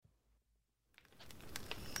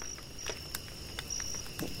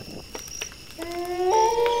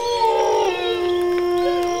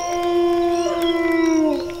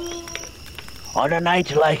On a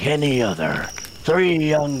night like any other, three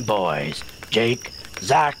young boys, Jake,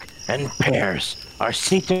 Zach, and Pierce, are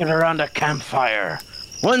seated around a campfire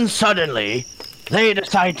when suddenly they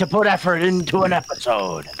decide to put effort into an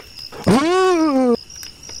episode. Oh,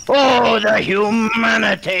 the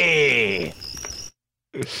humanity!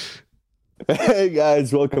 Hey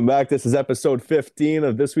guys, welcome back. This is episode 15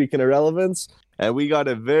 of This Week in Irrelevance, and we got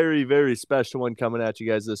a very, very special one coming at you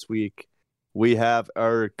guys this week. We have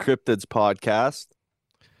our Cryptids podcast.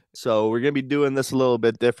 So we're going to be doing this a little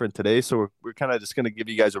bit different today. So we're kind of just going to give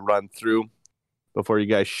you guys a run through before you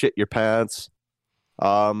guys shit your pants.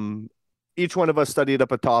 Each one of us studied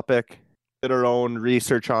up a topic, did our own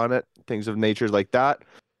research on it, things of nature like that.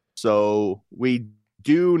 So we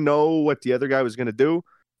do know what the other guy was going to do,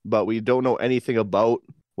 but we don't know anything about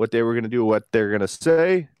what they were going to do, what they're going to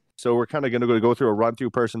say. So we're kind of going to go through a run through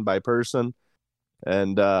person by person.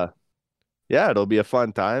 And yeah, it'll be a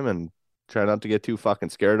fun time, and try not to get too fucking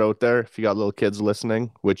scared out there. If you got little kids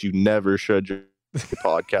listening, which you never should, your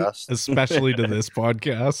podcast. Especially to this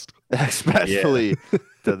podcast. Especially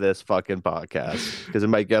to this fucking podcast, because it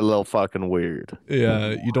might get a little fucking weird.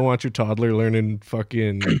 Yeah, you don't want your toddler learning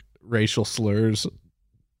fucking racial slurs.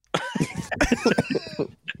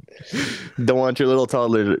 Don't want your little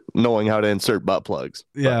toddler knowing how to insert butt plugs.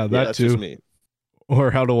 Yeah, But, that that's too. just me.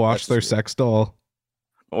 Or how to wash That's their just sex doll.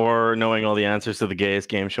 Or knowing all the answers to the gayest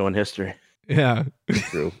game show in history. Yeah.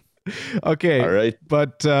 True. Okay. All right.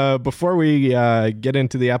 But before we get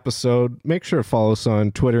into the episode, make sure to follow us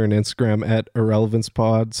on Twitter and Instagram at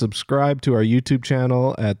IrrelevancePod. Subscribe to our YouTube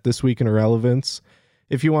channel at This Week in Irrelevance.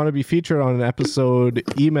 If you want to be featured on an episode,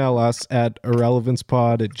 email us at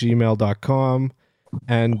irrelevancepod@gmail.com.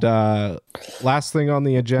 And last thing on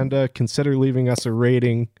the agenda, consider leaving us a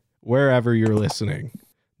rating wherever you're listening.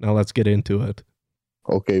 Now let's get into it.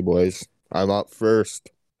 Okay, boys. I'm up first.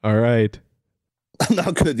 All right. I'm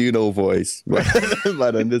not going to do no voice, but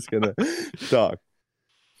I'm just going to talk.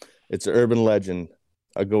 It's an urban legend,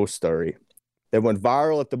 a ghost story that went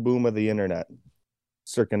viral at the boom of the internet,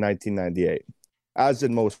 circa 1998, as did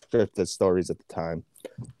most cryptid stories at the time.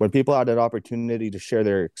 When people had an opportunity to share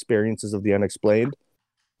their experiences of the unexplained,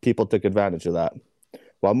 people took advantage of that.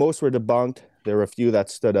 While most were debunked, there were a few that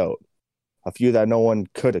stood out, a few that no one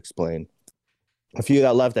could explain, a few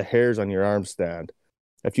that left the hairs on your arm stand,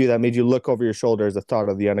 a few that made you look over your shoulder as the thought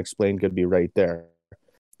of the unexplained could be right there.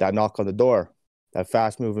 That knock on the door, that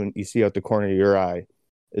fast movement you see out the corner of your eye.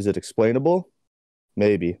 Is it explainable?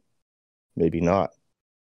 Maybe. Maybe not.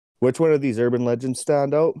 Which one of these urban legends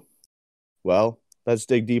stand out? Well, let's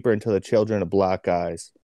dig deeper into the children of black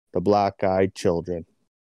eyes. The black-eyed children.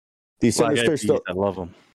 These Black sinister Eyed Peas, I love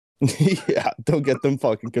them. Yeah, don't get them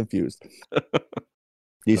fucking confused.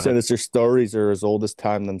 These sinister stories are as old as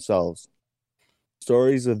time themselves.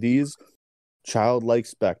 Stories of these childlike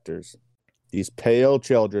specters, these pale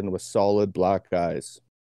children with solid black eyes.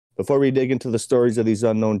 Before we dig into the stories of these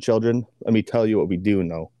unknown children, let me tell you what we do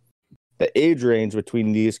know. The age range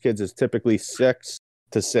between these kids is typically 6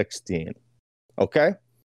 to 16. Okay?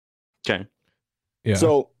 Okay. Yeah.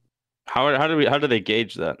 So How do they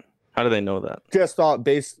gauge that? How do they know that? just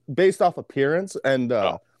based off appearance, and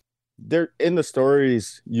they're in the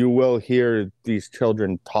stories, you will hear these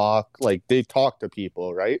children talk, like they talk to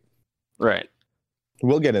people, right? Right.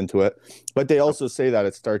 We'll get into it, but they also say that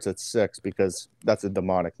it starts at 6 because that's a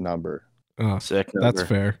demonic number. Oh, Sick. that's number.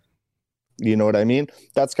 fair. You know what I mean?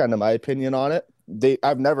 That's kind of my opinion on it.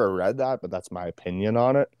 I've never read that, but that's my opinion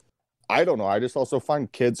on it. I don't know. I just also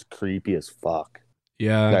find kids creepy as fuck.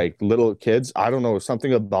 Yeah. Like little kids, I don't know,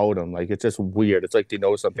 something about them. Like it's just weird. It's like they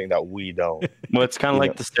know something that we don't. Well, it's kind of You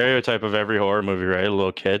like know. the stereotype of every horror movie, right? A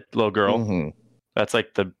little kid, little girl. Mhm. That's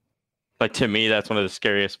like to me, that's one of the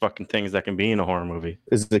scariest fucking things that can be in a horror movie.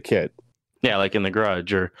 Is the kid. Yeah, like in The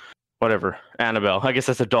Grudge or whatever. Annabelle. I guess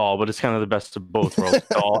that's a doll, but it's kind of the best of both worlds.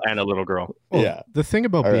 Doll and a little girl. Well, Yeah. The thing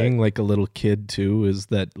about All being like a little kid too is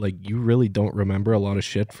that like you really don't remember a lot of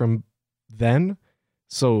shit from then.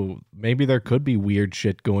 So maybe there could be weird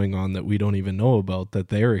shit going on that we don't even know about that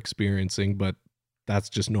they're experiencing, but that's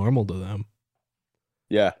just normal to them.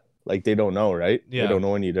 Yeah. Like they don't know, right? Yeah. They don't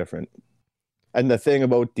know any different. And the thing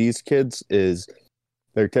about these kids is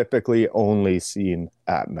they're typically only seen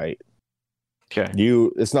at night. Okay.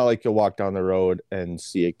 It's not like you'll walk down the road and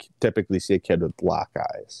typically see a kid with black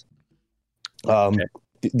eyes.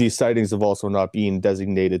 These sightings have also not been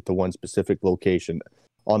designated to one specific location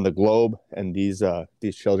on the globe, and these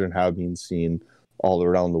children have been seen all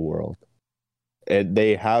around the world. And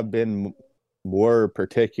they have been more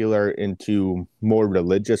particular into more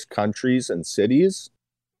religious countries and cities.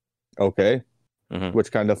 Okay. Mhm.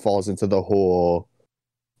 Which kind of falls into the whole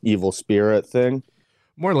evil spirit thing.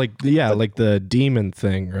 More like, yeah, like the demon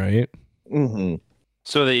thing, right? Mm-hmm.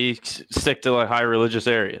 So they stick to like high religious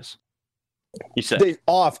areas. You said. They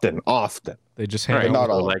often, They just hang Right, but out. not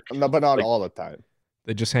so all, like- but not like- all the time.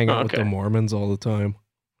 They just hang out with the Okay. Mormons all the time.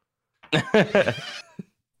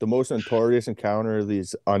 The most notorious encounter of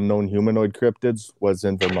these unknown humanoid cryptids was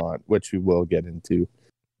in Vermont, which we will get into.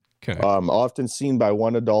 Okay. Often seen by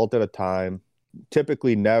one adult at a time,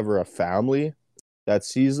 typically never a family that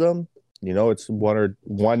sees them. You know, it's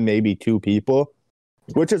one, maybe two people,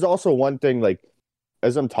 which is also one thing. Like,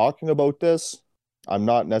 as I'm talking about this, I'm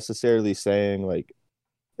not necessarily saying like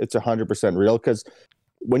it's 100% real, because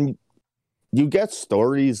when you get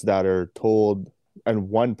stories that are told and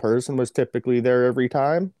one person was typically there every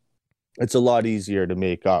time, it's a lot easier to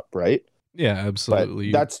make up, right? Yeah,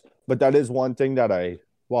 absolutely. But that is one thing that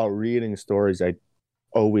while reading stories, I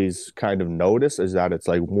always kind of notice, is that it's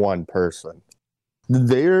like one person.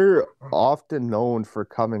 They're often known for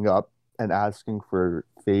coming up and asking for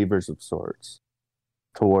favors of sorts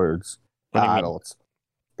towards What do you mean? adults.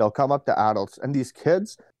 They'll come up to adults, and these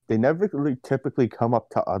kids, they never really typically come up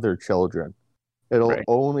to other children. It'll Right.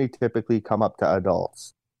 only typically come up to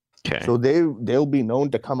adults. Okay. So they'll be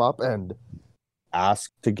known to come up and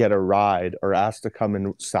ask to get a ride, or ask to come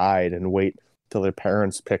inside and wait till their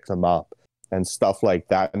parents pick them up and stuff like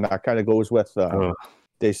that. And that kind of goes with Ugh.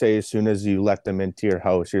 they say as soon as you let them into your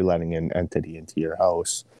house, you're letting an entity into your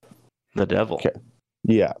house. The devil. Okay.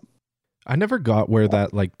 Yeah. I never got where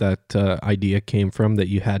that idea came from, that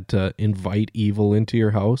you had to invite evil into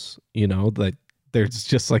your house. You know, that there's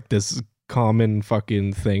just like this common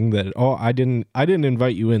fucking thing that, oh, I didn't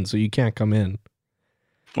invite you in, so you can't come in.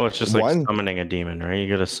 Well, it's just like One- summoning a demon, right? You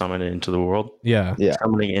got to summon it into the world. Yeah. Yeah.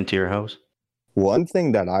 Summoning it into your house. One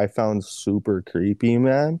thing that I found super creepy,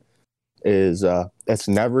 man, is it's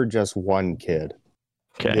never just one kid.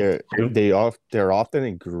 Okay. They're often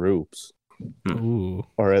in groups, Ooh.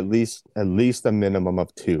 or at least a minimum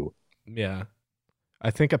of two. Yeah. I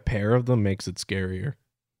think a pair of them makes it scarier.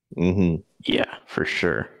 Hmm. Yeah, for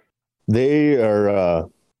sure. They are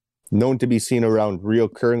known to be seen around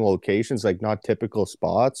recurring locations, like not typical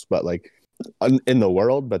spots, but like in the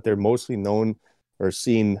world. But they're mostly known or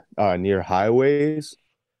seen near highways,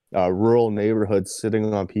 rural neighborhoods,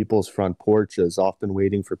 sitting on people's front porches, often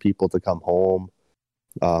waiting for people to come home.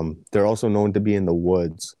 They're also known to be in the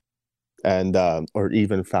woods, and or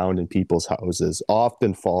even found in people's houses,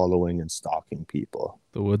 often following and stalking people.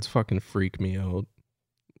 The woods fucking freak me out.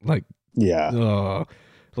 Like, Yeah. ugh.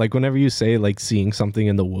 Like whenever you say like seeing something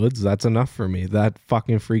in the woods, that's enough for me. That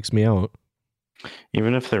fucking freaks me out.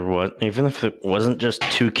 Even if it wasn't just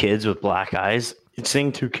two kids with black eyes,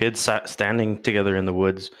 seeing two kids standing together in the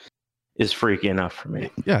woods is freaky enough for me.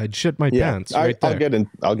 Yeah, I'd shit my pants right I'll there.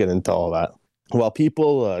 I'll get into all that. While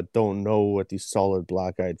people don't know what these solid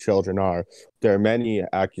black-eyed children are, there are many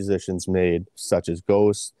accusations made, such as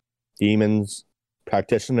ghosts, demons,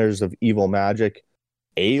 practitioners of evil magic,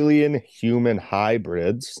 alien-human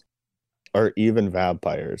hybrids, or even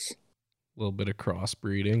vampires. A little bit of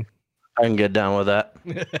crossbreeding. I can get down with that.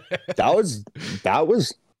 That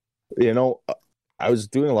was, you know, I was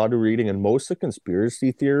doing a lot of reading, and most of the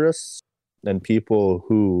conspiracy theorists and people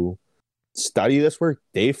who study this work,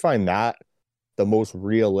 they find that the most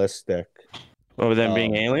realistic. Over them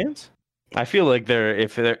being aliens? I feel like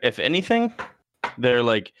if anything, they're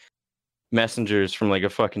like messengers from like a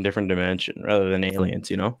fucking different dimension rather than aliens,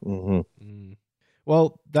 you know? Mhm. Mm.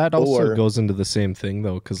 Well, that also Or- goes into the same thing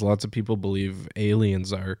though, because lots of people believe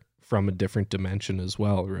aliens are from a different dimension as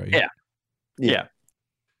well, right? Yeah. Yeah.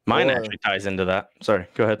 Mine Or- actually ties into that. Sorry,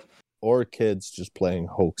 go ahead. Or kids just playing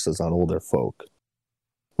hoaxes on older folk.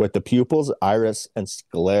 With the pupils, iris, and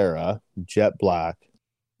sclera jet black.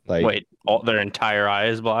 Like Wait, their entire eye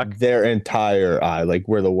is black? their entire eye, like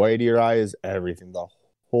where the white of your eye is, everything, the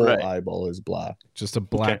whole Right. eyeball is black. Just a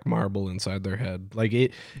black marble inside their head. Like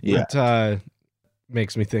it Yeah.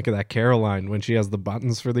 makes me think of that Caroline when she has the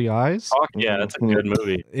buttons for the eyes. Fuck yeah, that's a good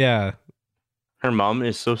movie. Yeah. Her mom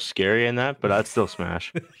is so scary in that, but I'd still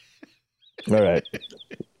smash. All right.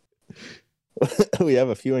 We have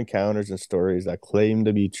a few encounters and stories that claim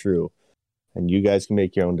to be true, and you guys can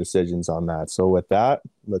make your own decisions on that. So with that,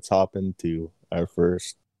 let's hop into our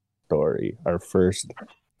first story, our first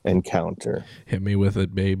encounter. Hit me with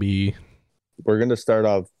it, baby. We're going to start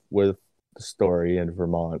off with the story in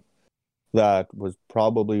Vermont that was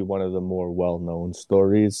probably one of the more well-known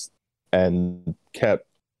stories and kept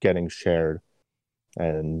getting shared,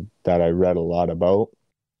 and that I read a lot about.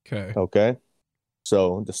 Okay. Okay.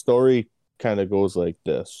 So the story kind of goes like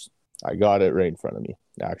this. I got it right in front of me.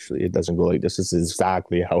 Actually, it doesn't go like this. This is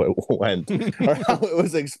exactly how it went, or how it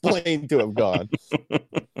was explained to have gone.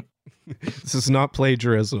 This is not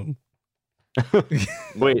plagiarism.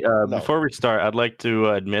 Wait, No. before we start, I'd like to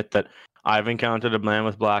admit that I've encountered a man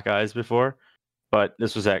with black eyes before, but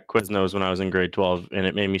this was at Quiznos when I was in grade 12, and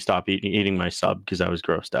it made me stop eating my sub because I was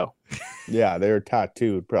grossed out. Yeah, they were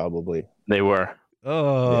tattooed, probably. They were.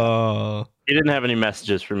 Oh. He didn't have any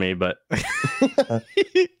messages for me, but All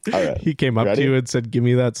right. He came up Ready? to you and said, "Give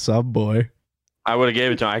me that sub, boy." I would have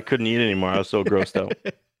gave it to him. I couldn't eat anymore. I was so grossed out.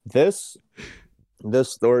 This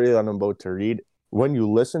story that I'm about to read, when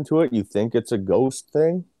you listen to it, you think it's a ghost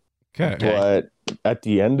thing, Okay. but at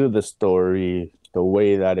the end of the story, the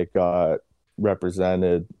way that it got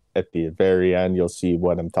represented at the very end, you'll see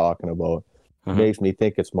what I'm talking about. Mhm. Makes me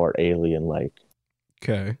think it's more alien-like.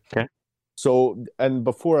 Okay. So, and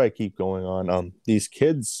before I keep going on, these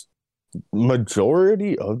kids,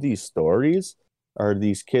 majority of these stories are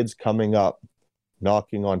these kids coming up,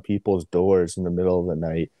 knocking on people's doors in the middle of the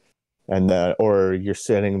night, and or you're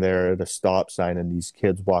sitting there at a stop sign, and these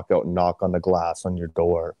kids walk out and knock on the glass on your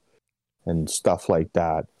door, and stuff like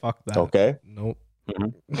that. Fuck that. Okay. Nope.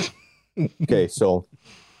 Okay. So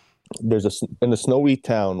there's in a snowy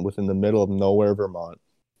town within the middle of nowhere, Vermont.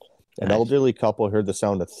 An Nice. elderly couple heard the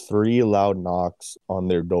sound of 3 loud knocks on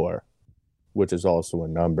their door, which is also a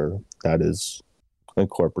number that is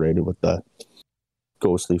incorporated with the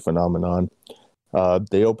ghostly phenomenon.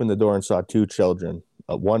 They opened the door and saw 2 children,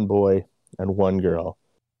 one boy and one girl.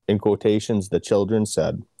 In quotations, the children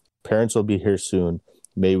said, "Parents will be here soon.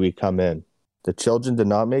 May we come in?" The children did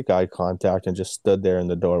not make eye contact and just stood there in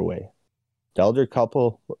the doorway. The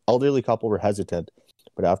elderly couple were hesitant,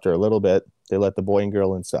 but after a little bit, they let the boy and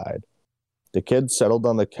girl inside. The kids settled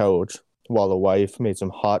on the couch while the wife made some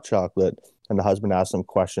hot chocolate and the husband asked some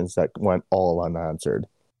questions that went all unanswered.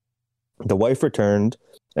 The wife returned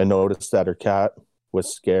and noticed that her cat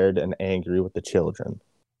was scared and angry with the children.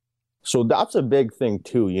 So that's a big thing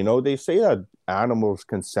too. You know, they say that animals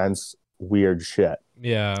can sense weird shit,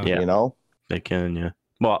 Yeah. Yeah. you know? They can, yeah.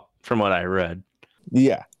 Well, from what I read.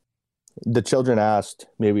 Yeah. The children asked,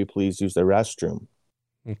 "May we please use the restroom?"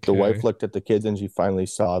 Okay. The wife looked at the kids and she finally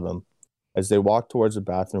saw them. As they walked towards the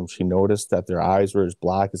bathroom, she noticed that their eyes were as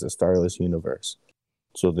black as a starless universe.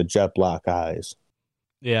 So the jet black eyes.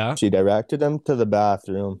 Yeah. She directed them to the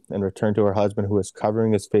bathroom and returned to her husband, who was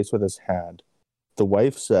covering his face with his hand. The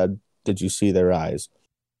wife said, "Did you see their eyes?"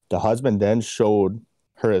 The husband then showed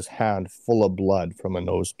her his hand full of blood from a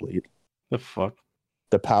nosebleed. The fuck?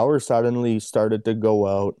 The power suddenly started to go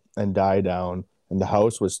out and die down, and the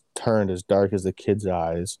house was turned as dark as the kids'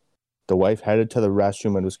 eyes. The wife headed to the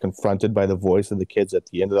restroom and was confronted by the voice of the kids at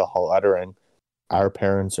the end of the hall uttering, "Our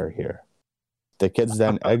parents are here." The kids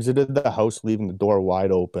then exited the house, leaving the door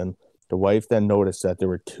wide open. The wife then noticed that there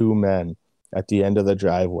were 2 men at the end of the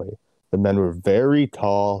driveway. The men were very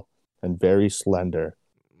tall and very slender.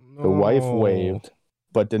 The wife Oh. waved,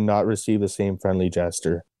 but did not receive the same friendly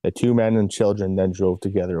gesture. The 2 men and children then drove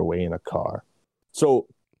together away in a car. So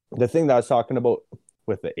the thing that I was talking about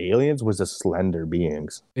with the aliens was the slender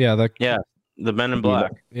beings. Yeah. That. Yeah. The Men in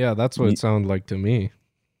Black. Yeah. That's what it sounded like to me.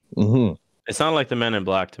 Mm-hmm. It sounded like the Men in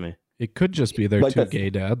Black to me. It could just be their But 2 the- gay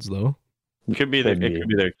dads, though. It could be Could it be. could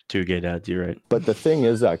be their 2 gay dads. You're right. But the thing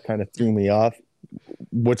is that kind of threw me off,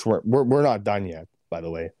 which we're not done yet, by the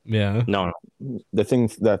way. Yeah. No. The thing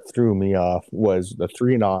that threw me off was the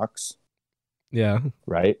 3 knocks, Yeah.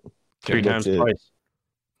 right? 3 Which times is twice.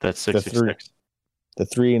 That's 66. The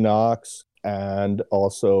 3 knocks and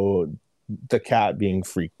also the cat being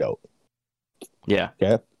freaked out. Yeah.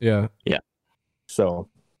 Okay. Yeah. So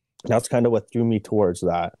that's kind of what threw me towards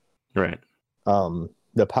that. Right.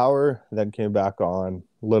 The power then came back on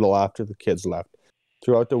a little after the kids left.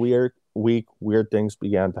 Throughout the week, weird things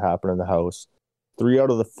began to happen in the house. 3 out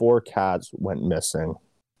of the 4 cats went missing.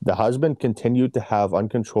 The husband continued to have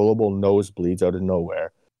uncontrollable nosebleeds out of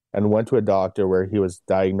nowhere and went to a doctor where he was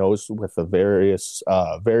diagnosed with a very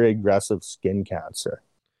aggressive skin cancer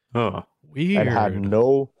Oh. Weird. and had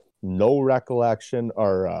no recollection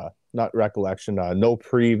or no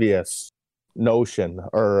previous notion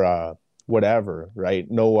or whatever, right?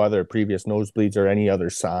 No other previous nosebleeds or any other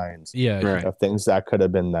signs Yeah. he Right. of things that could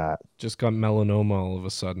have been that. just got melanoma all of a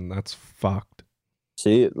sudden. That's fucked.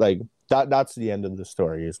 See, like that's the end of the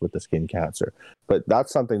story is with the skin cancer. But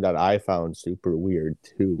that's something that I found super weird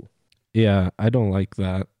too. Yeah. I don't like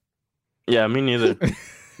that. Yeah, me neither.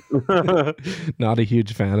 Not a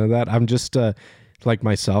huge fan of that. I'm just like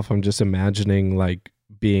myself, I'm just imagining like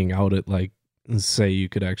being out at like, say you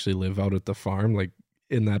could actually live out at the farm, like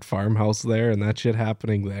in that farmhouse there and that shit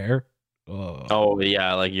happening there. Oh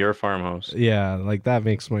yeah, like your farmhouse. Yeah, like that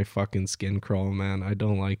makes my fucking skin crawl, man. I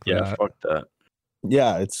don't like Yeah, that. fuck that.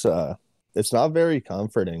 Yeah, it's not very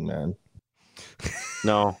comforting, man.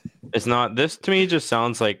 No, it's not. This to me just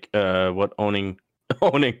sounds like what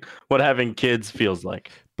what having kids feels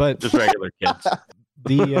like. But Just regular kids.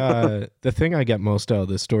 the thing I get most out of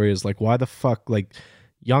this story is like, why the fuck, like,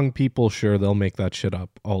 young people, sure, they'll make that shit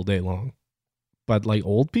up all day long, but like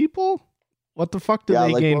old people, what the fuck do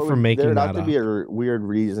they gain from making there'd that have to up? be a weird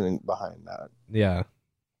reasoning behind that. Yeah,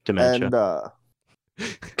 Dementia.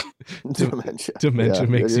 And dementia. dementia Yeah,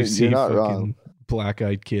 makes you you're see not fucking wrong.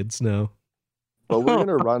 black-eyed kids now. But we're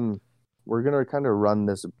gonna kind of run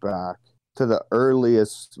this back to the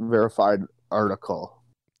earliest verified article.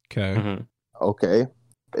 Okay. Mhm. Okay,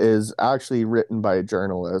 is actually written by a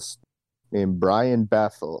journalist named Brian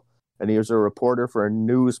Bethel, and he was a reporter for a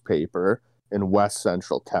newspaper in West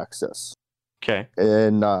Central Texas Okay.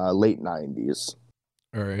 in late 90s.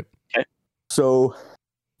 All right. So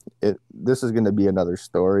this is going to be another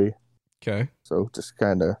story, Okay. so just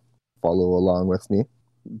kind of follow along with me.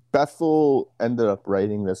 Bethel ended up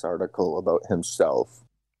writing this article about himself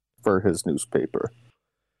for his newspaper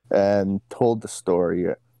and told the story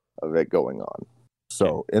of it going on.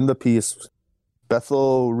 So in the piece,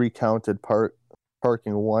 Bethel recounted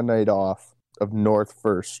parking one night off of North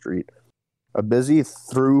First Street, a busy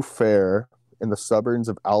thoroughfare in the suburbs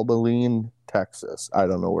of Abilene, Texas. I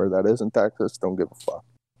don't know where that is in Texas. Don't give a fuck.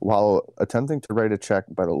 While attempting to write a check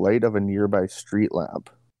by the light of a nearby street lamp,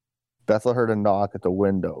 Bethel heard a knock at the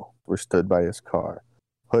window where stood by his car.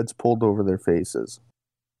 Hoods pulled over their faces.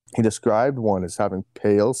 He described one as having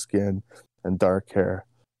pale skin and dark hair,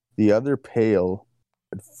 the other pale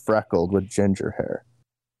and freckled with ginger hair.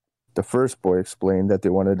 The first boy explained that they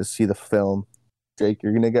wanted to see the film. Jake,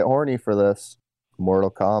 you're going to get horny for this.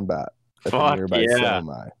 Mortal Kombat at the Fuck nearby yeah.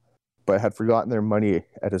 cinema, but had forgotten their money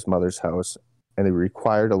at his mother's house, and they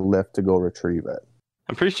required a lift to go retrieve it.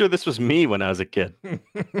 I'm pretty sure this was me when I was a kid.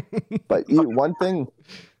 But one thing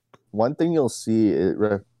you'll see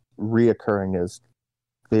reoccurring is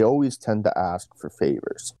they always tend to ask for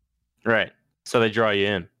favors. Right. So they draw you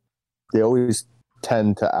in. They always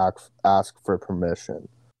tend to ask for permission.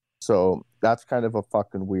 So that's kind of a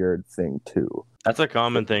fucking weird thing too. That's a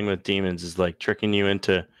common thing with demons, is like tricking you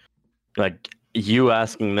into like you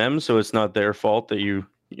asking them, so it's not their fault that you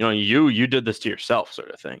did this to yourself,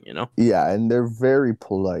 sort of thing, you know? Yeah, and they're very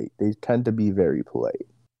polite. They tend to be very polite.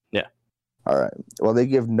 Yeah. All right. Well, they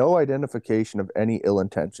give no identification of any ill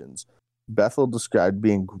intentions. Bethel described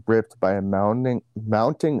being gripped by a mounting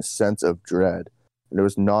sense of dread, and it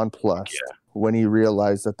was nonplussed when he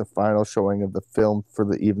realized that the final showing of the film for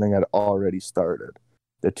the evening had already started.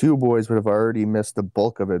 The two boys would have already missed the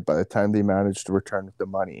bulk of it by the time they managed to return with the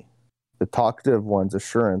money. The talkative one's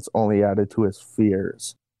assurance only added to his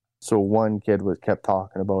fears. So one kid kept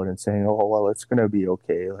talking about it and saying, "Oh, well, it's going to be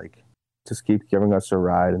okay. Like, just keep giving us a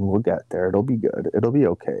ride and we'll get there. It'll be good. It'll be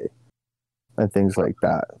okay." And things like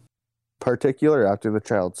that. Particular after the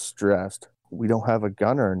child stressed, "We don't have a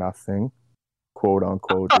gun or nothing," quote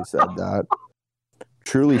unquote, they said that.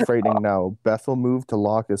 Truly frightening now, Bethel moved to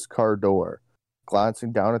lock his car door,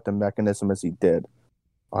 glancing down at the mechanism as he did.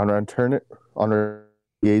 On a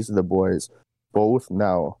gaze of the boys, both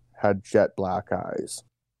now had jet black eyes,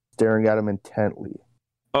 staring at him intently.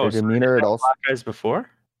 Oh, Their demeanor had also... black guys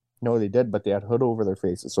before? No, they did, but they had hood over their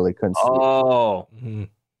faces, so they couldn't see. Oh, Mhm.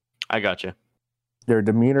 I got you. Their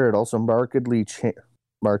demeanor had also markedly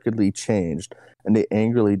changed, and they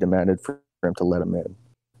angrily demanded for him to let him in.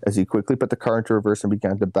 As he quickly put the car into reverse and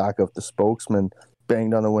began to back up, the spokesman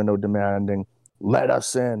banged on the window, demanding, "Let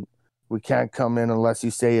us in. We can't come in unless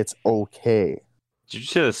you say it's okay." Did you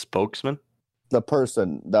say the spokesman? The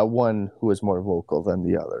person, that one who was more vocal than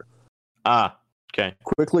the other. Ah, okay.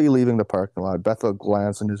 Quickly leaving the parking lot, Bethel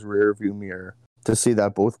glanced in his rearview mirror to see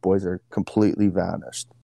that both boys are completely vanished.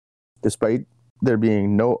 Despite there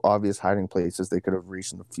being no obvious hiding places they could have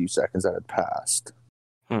reached in the few seconds that had passed.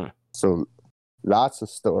 So that's the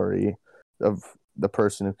story of the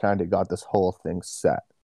person who kind of got this whole thing set.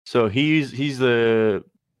 So he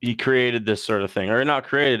created this sort of thing, or not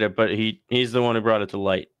created it, but he's the one who brought it to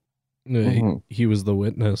light. He was the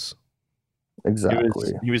witness.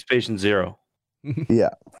 Exactly. He was patient zero.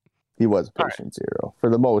 Yeah, he was patient zero for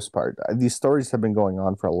the most part. These stories have been going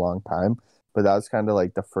on for a long time, but that was kind of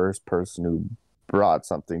like the first person who brought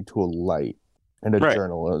something to a light in a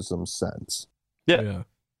journalism sense. Yeah.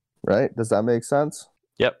 Right? Does that make sense?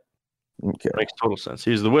 Yep. Okay. Makes total sense.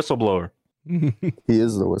 He's the whistleblower. He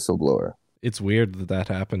is the whistleblower. It's weird that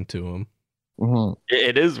happened to him. Mm-hmm.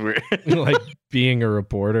 It is weird. Like being a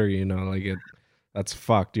reporter, like That's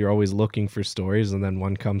fucked. You're always looking for stories, and then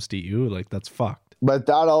one comes to you. Like, that's fucked. But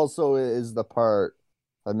that also is the part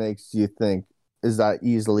that makes you think, is that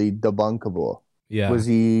easily debunkable? Yeah. Was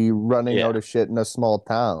he running Yeah. out of shit in a small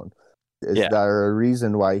town? Is Yeah. there a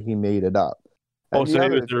reason why he made it up? Oh, And the so he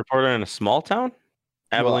other- was a reporter in a small town?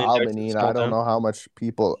 well, Texas, Abilene. small I don't town? know how much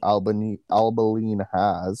people Abilene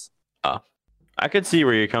has. I could see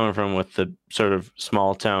where you're coming from with the sort of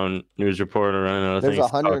small town news reporter running out of There's things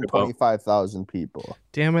to talk about. 125,000 people.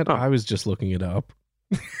 Damn it. Huh. I was just looking it up.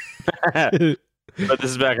 But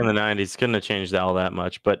this is back in the 90s. Couldn't have changed all that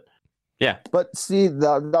much. But yeah. But see,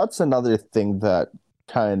 that's another thing that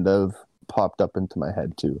kind of popped up into my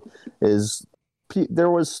head too. Is there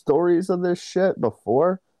was stories of this shit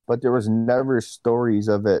before, but there was never stories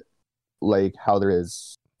of it like how there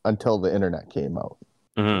is until the internet came out.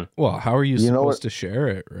 Mhm. Well, how are you, You know supposed what- to share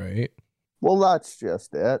it, right? Well, that's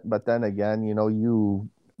just it. But then again,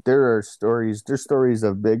 there's stories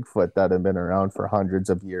of Bigfoot that have been around for hundreds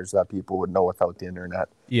of years that people would know without the internet.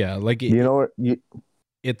 Yeah, like You know what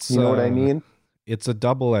it's you know what I mean? It's a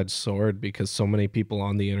double-edged sword because so many people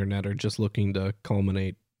on the internet are just looking to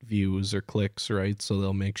culminate views or clicks, right? So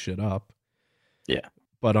they'll make shit up. Yeah.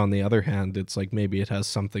 But on the other hand, it's like maybe it has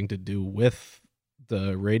something to do with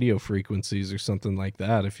the radio frequencies or something like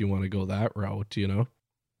that if you want to go that route, you know?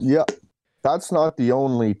 Yeah. That's not the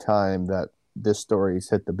only time that this story's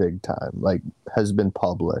hit the big time, like has been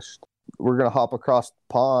published. We're gonna hop across the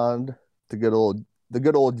pond to the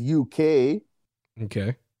good old UK,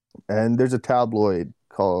 Okay. and there's a tabloid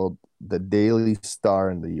called the Daily Star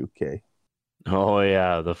in the UK. Oh,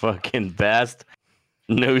 yeah. The fucking best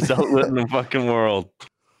news outlet in the fucking world.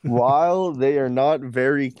 While they are not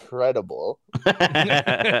very credible,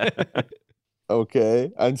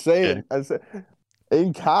 okay, I'm saying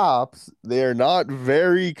in caps, they are not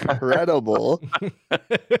very credible.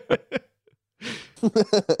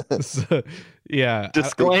 So, yeah.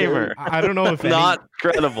 Disclaimer. I don't know if Not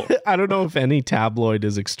credible. I don't know if any tabloid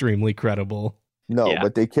is extremely credible. No, Yeah.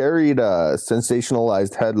 but they carried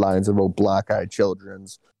sensationalized headlines about black-eyed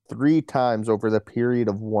children's 3 times over the period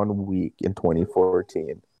of 1 week in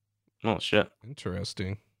 2014, Oh, shit.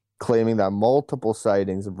 Interesting. claiming that multiple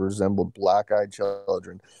sightings of resembled black-eyed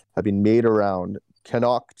children have been made around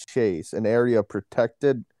Cannock Chase, an area of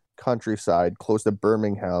protected countryside close to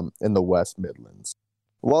Birmingham in the West Midlands.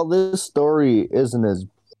 While this story isn't as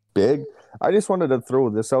big, I just wanted to throw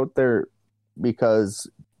this out there because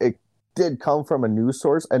it did come from a news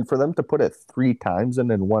source, and for them to put it 3 times in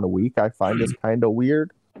 1 week, I find is kind of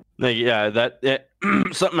weird. Like, yeah,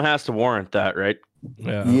 something has to warrant that, right?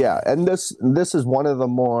 Yeah. Yeah, and this is one of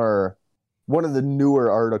the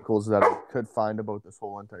newer articles that I could find about this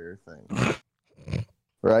whole entire thing.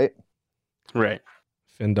 Right? Right.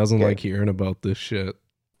 Finn doesn't Okay. like hearing about this shit.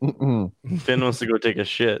 Mm-mm. Finn wants to go take a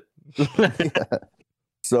shit.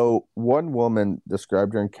 So one woman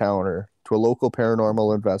described her encounter to a local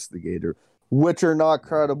paranormal investigator, which are not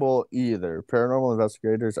credible either. Paranormal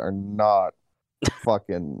investigators are not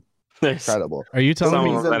fucking There's- credible. Are you telling Some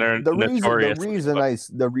me of them that are notorious.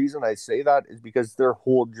 The reason I say that is because their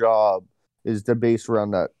whole job is to base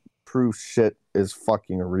around that proof shit is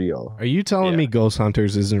fucking real. Are you telling Yeah. me Ghost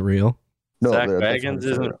Hunters isn't real? No, Zach that's Baggins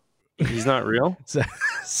 100% isn't- real. He's not real?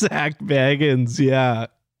 Zach Baggins, yeah.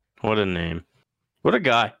 What a name. What a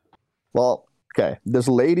guy. Well, okay. This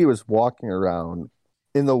lady was walking around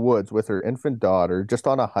in the woods with her infant daughter, just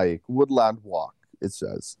on a hike, woodland walk, it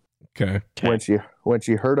says. Okay. When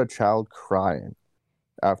she heard a child crying.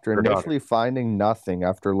 After Her daughter. initially finding nothing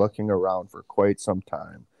after looking around for quite some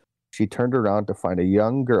time, she turned around to find a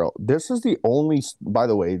young girl. This is the only, by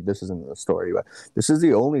the way, this isn't the story, but this is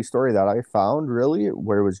the only story that I found really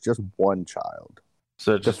where it was just one child,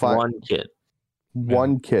 So just Define- one kid.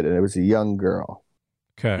 one kid, and it was a young girl.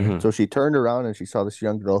 Okay. Mhm. So she turned around and she saw this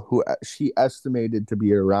young girl who she estimated to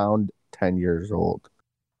be around 10 years old.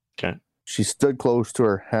 Okay. She stood close to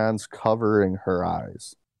her, hands covering her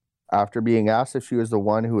eyes. After being asked if she was the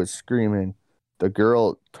one who was screaming, the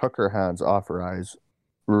girl took her hands off her eyes,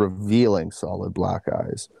 revealing solid black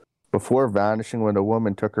eyes. Before vanishing when the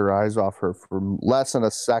woman took her eyes off her for less than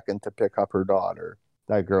a second to pick up her daughter,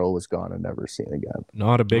 that girl was gone and never seen again.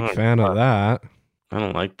 Not a big Oh, fan of that. I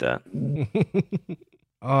don't like that.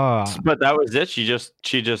 Ah, But that was it. She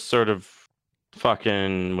just sort of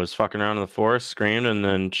fucking was fucking around in the forest, screamed, and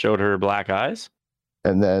then showed her black eyes.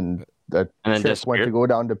 And then the And then chick went to disappeared? go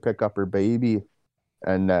down to pick up her baby,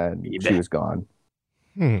 and then she Baby. was gone.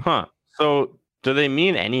 hmm. Huh. So do they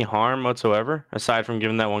mean any harm whatsoever aside from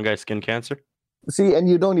giving that one guy skin cancer? See, and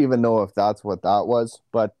you don't even know if that's what that was,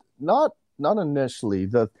 but not initially.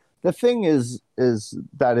 The The thing is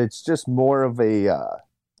that it's just more of a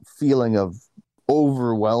feeling of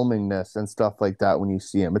overwhelmingness and stuff like that when you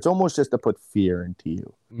see him. It's almost just to put fear into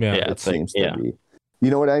you. Yeah. It it's like, seems to be.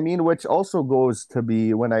 You know what I mean? Which also goes to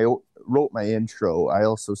be when I wrote my intro, I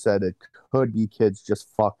also said it could be kids just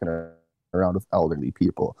fucking around with elderly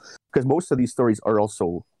people. Because most of these stories are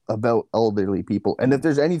also about elderly people. And if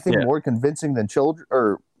there's anything more convincing than children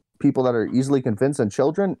or people that are easily convinced than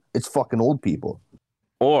children, it's fucking old people.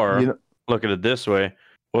 Or look at it this way: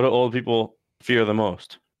 what do old people fear the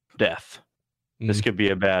most? Death. This could be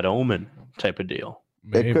a bad omen type of deal.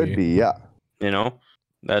 Maybe. It could be, yeah. You know,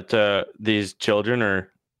 that these children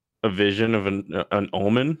are a vision of an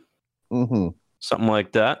omen, something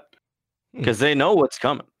like that, because they know what's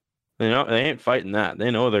coming. You know, they ain't fighting that. They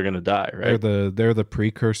know they're gonna die, right? They're the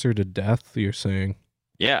precursor to death. You're saying?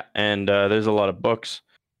 Yeah, and there's a lot of books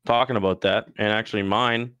talking about that, and actually,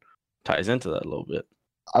 mine ties into that a little bit.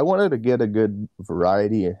 I wanted to get a good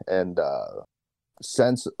variety and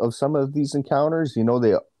sense of some of these encounters. You know,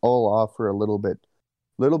 they all offer a little bit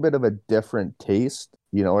of a different taste.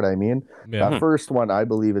 You know what I mean? Yeah. That first one, I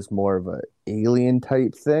believe, is more of a alien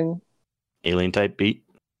type thing. Alien type beat.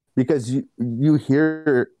 Because you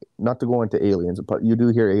hear, not to go into aliens, but you do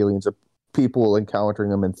hear aliens of people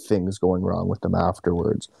encountering them and things going wrong with them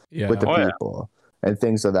afterwards with the people and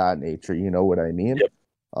things of that nature. You know what I mean? Yep.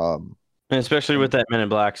 And especially with that Men in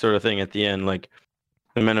Black sort of thing at the end, like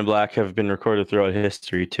the Men in Black have been recorded throughout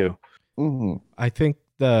history too. I think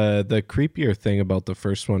the creepier thing about the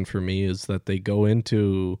first one for me is that they go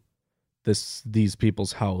into these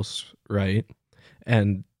people's house, right?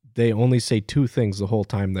 And they only say two things the whole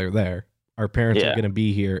time they're there. Our parents are going to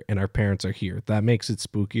be here, and our parents are here. That makes it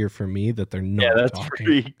spookier for me that they're not that's talking.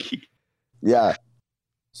 Freaky. Yeah.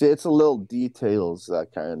 See, it's the little details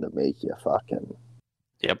that kind of make you fucking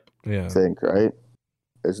think, right?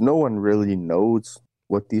 Because no one really knows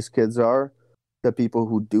what these kids are. The people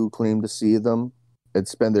who do claim to see them and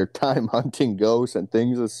spend their time hunting ghosts and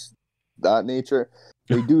things of that nature,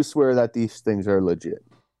 they do swear that these things are legit.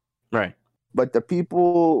 Right. But the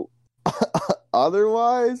people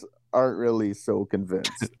otherwise aren't really so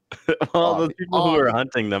convinced. Well, the people who are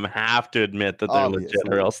hunting them have to admit that they're legit,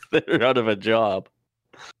 or else they're out of a job.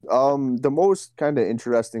 The most kind of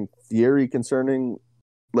interesting theory concerning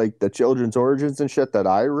like the children's origins and shit that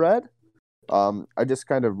I read, I just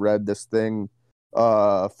kind of read this thing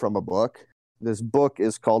from a book. This book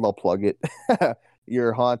is called, I'll plug it,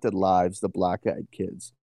 Your Haunted Lives, the Black-Eyed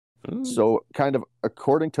Kids. So kind of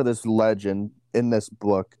according to this legend in this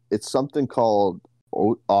book, it's something called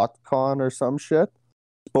Otkon or some shit.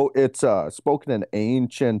 It's spoken in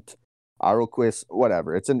ancient Iroquois,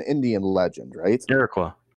 whatever. It's an Indian legend, right?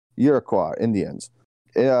 Iroquois Indians.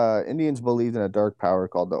 Indians believed in a dark power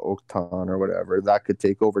called the Oktan or whatever that could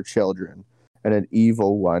take over children, and an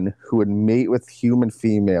evil one who would mate with human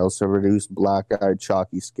females to produce black-eyed,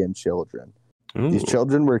 chalky-skinned children. These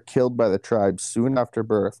children were killed by the tribe soon after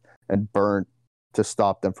birth and burnt to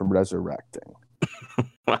stop them from resurrecting.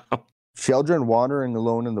 Wow. Children wandering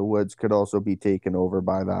alone in the woods could also be taken over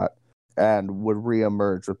by that and would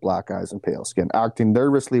reemerge with black eyes and pale skin, acting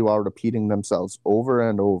nervously while repeating themselves over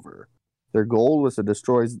and over. Their goal was to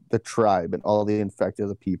destroy the tribe and all the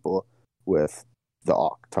infected people with the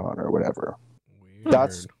Oktan or whatever. Weird.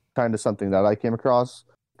 That's kind of something that I came across,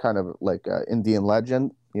 kind of like an Indian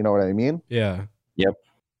legend. You know what I mean? Yeah. Yep.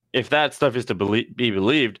 If that stuff is to be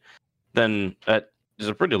believed, then that is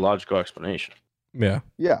a pretty logical explanation. Yeah.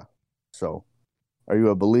 Yeah. So, are you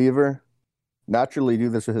a believer? Naturally,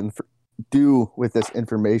 do with this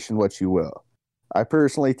information what you will. I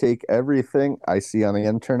personally take everything I see on the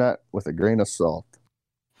internet with a grain of salt.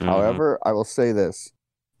 However, I will say this: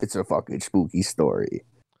 it's a fucking spooky story.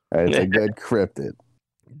 It's a good cryptid.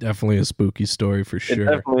 Definitely a spooky story for sure.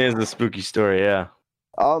 It definitely is a spooky story, yeah.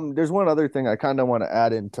 There's one other thing I kind of want to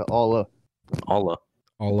add into all of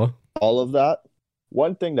that.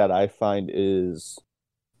 One thing that I find is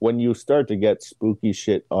when you start to get spooky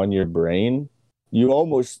shit on your brain,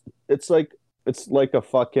 it's like a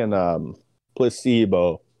fucking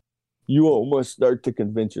placebo. You almost start to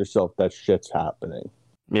convince yourself that shit's happening.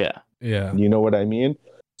 Yeah. You know what I mean?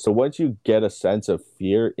 So once you get a sense of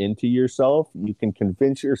fear into yourself, you can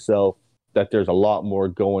convince yourself that there's a lot more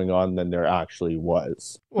going on than there actually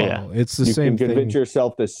was. Well, it's the same thing. You can convince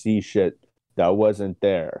yourself to see shit that wasn't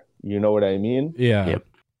there. You know what I mean? Yeah. Yep.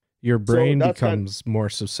 Your brain becomes more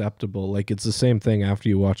susceptible. Like it's the same thing after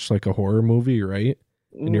you watch like a horror movie, right?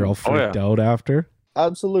 And you're all freaked out after.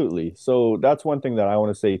 Absolutely. So that's one thing that I want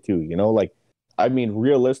to say too. You know, like, I mean,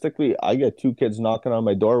 realistically, I get two kids knocking on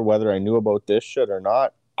my door, whether I knew about this shit or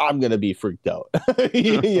not. I'm gonna be freaked out.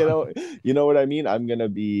 you know what I mean? I'm gonna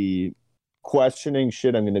be questioning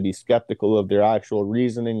shit. I'm gonna be skeptical of their actual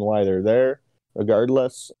reasoning why they're there,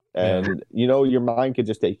 regardless. And your mind could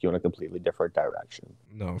just take you in a completely different direction.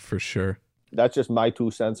 No, for sure. That's just my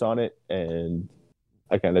 2 cents on it, and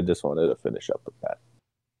I kind of just wanted to finish up with that.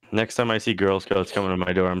 Next time I see Girl Scouts coming to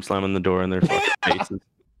my door, I'm slamming the door in their fucking faces.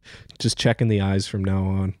 Just checking the eyes from now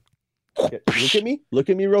on. Look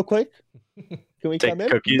at me real quick. Can we Take come in?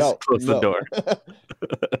 cookies, close the door.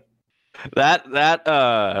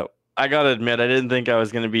 I gotta admit, I didn't think I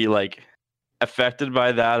was gonna be like affected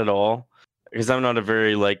by that at all, because I'm not a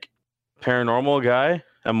very like paranormal guy.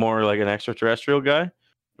 I'm more like an extraterrestrial guy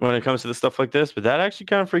when it comes to the stuff like this. But that actually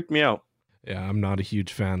kind of freaked me out. Yeah, I'm not a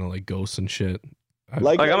huge fan of like ghosts and shit. I'm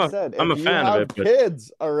a fan of it. But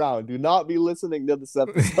kids around, do not be listening to this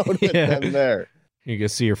episode with them there. You can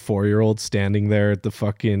see your 4-year-old standing there at the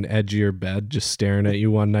fucking edge of your bed, just staring at you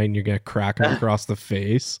one night, and you're gonna crack him across the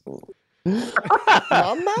face.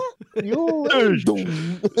 Mama,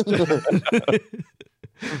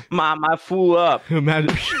 Mama, fool up.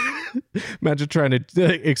 Imagine trying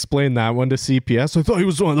to explain that one to CPS. I thought he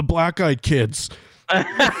was one of the black-eyed kids.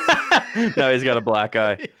 No, he's got a black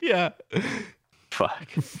eye. Yeah.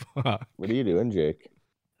 Fuck. What are you doing, Jake?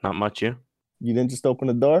 Not much, you? You didn't just open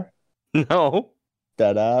the door? No.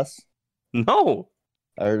 Dead ass? No.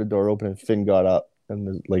 I heard the door open and Finn got up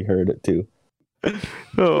and heard it too.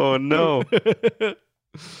 Oh no.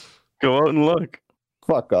 Go out and look.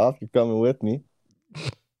 Fuck off, you're coming with me.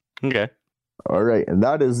 Okay. All right, and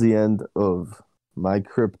that is the end of my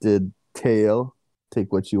cryptid tale.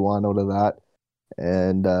 Take what you want out of that.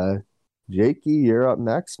 And Jakey, you're up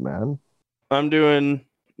next, man. I'm doing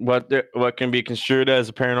what can be construed as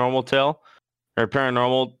a paranormal tale or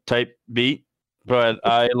paranormal type beat, but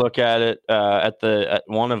I look at it at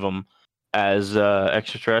one of them as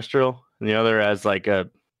extraterrestrial, and the other as like a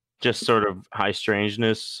just sort of high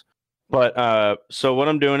strangeness. But so what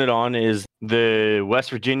I'm doing it on is the West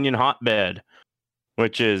Virginian hotbed,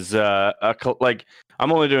 which is like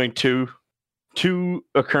I'm only doing two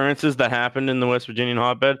occurrences that happened in the West Virginian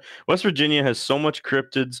hotbed. West Virginia has so much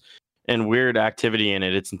cryptids and weird activity in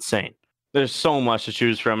it. It's insane. There's so much to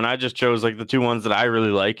choose from, and I just chose like the two ones that I really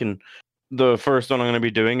like. And the first one I'm going to be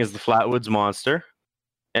doing is the Flatwoods Monster,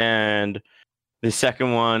 and the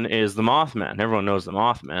second one is the Mothman. Everyone knows the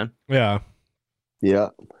Mothman. Yeah.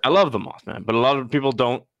 I love the Mothman, but a lot of people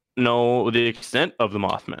don't know the extent of the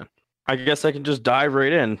Mothman. I guess I can just dive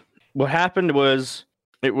right in. What happened was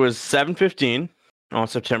it was 7:15 on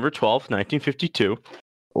September 12th, 1952.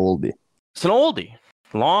 Oldie. It's an oldie.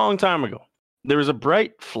 A long time ago. There was a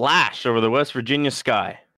bright flash over the West Virginia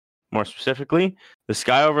sky. More specifically, the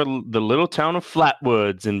sky over the little town of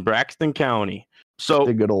Flatwoods in Braxton County. So,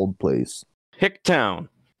 a good old place. Hicktown,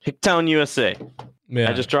 USA. Yeah.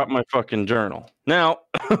 I just dropped my fucking journal. Now,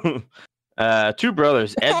 two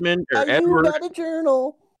brothers, Edmund or You Edward. got a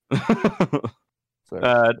journal.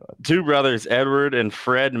 Two brothers, Edward and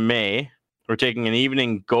Fred May, were taking an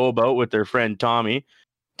evening go about with their friend Tommy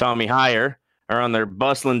Hyer, around their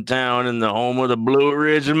bustling town in the home of the Blue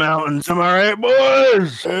Ridge Mountains. Am I right,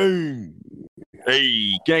 boys?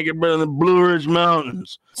 Hey, can't get better than the Blue Ridge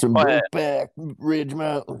Mountains. Some Brokeback Ridge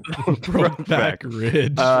Mountain. Brokeback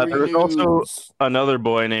Ridge. There was also another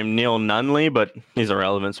boy named Neil Nunley, but he's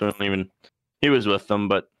irrelevant, so he was with them,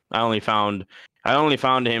 but I only found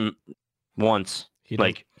him once.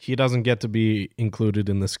 He doesn't get to be included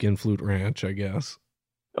in the Skin Flute Ranch, I guess.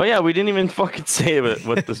 Oh yeah, we didn't even fucking say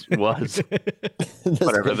what this was.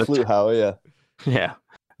 Whatever. The flute, how? Yeah. Yeah.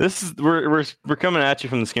 This is we're coming at you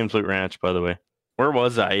from the Skin Flute Ranch, by the way. Where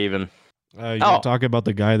was I even? You're talking about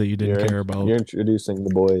the guy that you didn't care about. You're introducing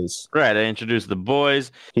the boys. Right, I introduced the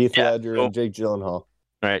boys. Heath Ledger and Jake Gyllenhaal.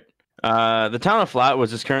 Right. The town of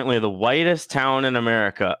Flatwoods is currently the whitest town in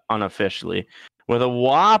America, unofficially, with a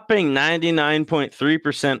whopping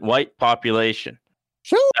 99.3% white population.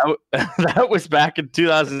 Sure. That was back in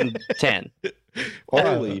 2010.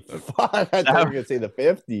 Holy fuck. I thought you were going to say the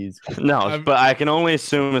 50s. No, but I can only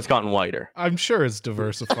assume it's gotten whiter. I'm sure it's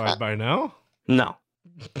diversified by now. No.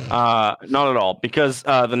 Not at all. Because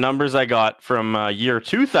the numbers I got from year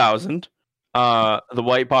 2000, the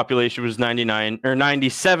white population was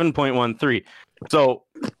 97.13. So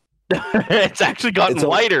it's actually gotten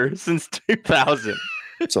whiter since 2000.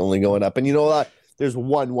 It's only going up. And you know what? There's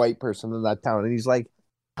one white person in that town, and he's like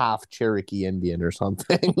half Cherokee Indian or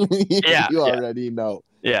something. You already know.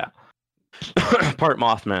 Yeah. Part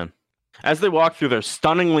Mothman. As they walked through their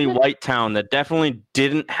stunningly white town that definitely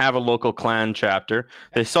didn't have a local clan chapter,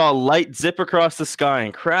 they saw a light zip across the sky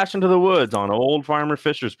and crash into the woods on old Farmer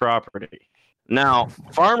Fisher's property. Now,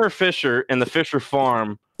 Farmer Fisher and the Fisher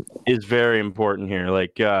Farm is very important here.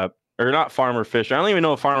 Like, or not Farmer Fisher. I don't even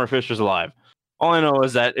know if Farmer Fisher's alive. All I know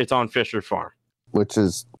is that it's on Fisher Farm. Which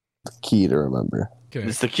is the key to remember. Okay.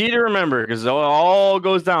 It's the key to remember because it all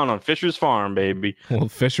goes down on Fisher's Farm, baby. Well,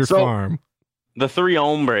 Fisher Farm. The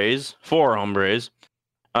four hombres,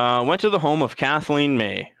 went to the home of Kathleen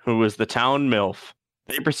May, who was the town MILF.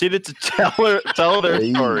 They proceeded to tell their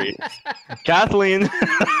story. Kathleen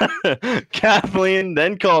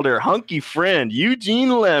then called her hunky friend, Eugene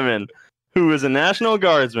Lemon, who was a National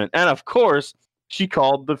Guardsman. And of course, she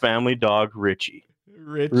called the family dog Richie.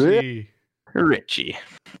 Richie. Great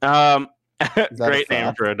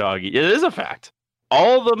name for a doggy. It is a fact.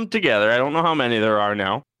 All of them together, I don't know how many there are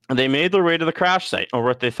now, they made their way to the crash site, or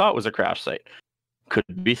what they thought was a crash site.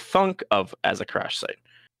 Could be thunk of as a crash site.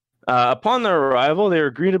 Upon their arrival, they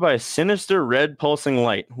were greeted by a sinister red pulsing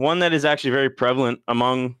light, one that is actually very prevalent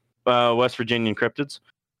among West Virginian cryptids.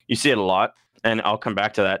 You see it a lot, and I'll come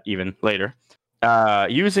back to that even later.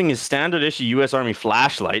 Using his standard issue U.S. Army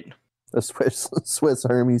flashlight. A Swiss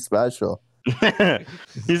Army special.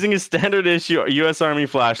 Using his standard issue U.S. Army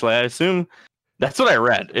flashlight, I assume that's what I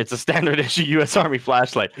read. It's a standard issue U.S. Army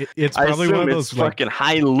flashlight. It's probably one of those fucking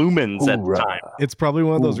high lumens at the time. It's probably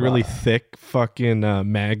one of those really thick fucking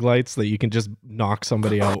mag lights that you can just knock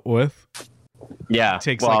somebody out with. Yeah, it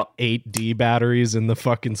takes like 8 D batteries in the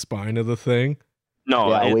fucking spine of the thing. No,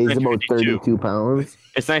 yeah, it weighs about 32 pounds.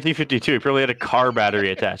 It's 1952. He probably had a car battery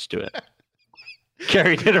attached to it.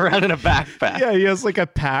 Carried it around in a backpack. Yeah, he has like a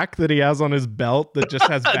pack that he has on his belt that just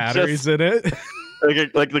has batteries in it.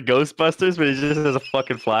 Like the Ghostbusters, but he just has a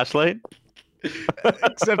fucking flashlight.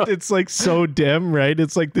 Except it's like so dim, right?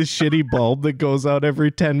 It's like this shitty bulb that goes out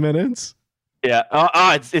every 10 minutes. Yeah.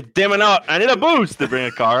 It's dimming out. I need a boost. They bring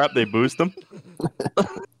a car up. They boost them.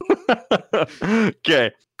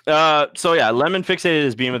 Okay. So yeah, Lemon fixated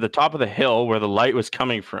his beam at the top of the hill where the light was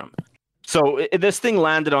coming from. So this thing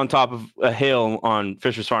landed on top of a hill on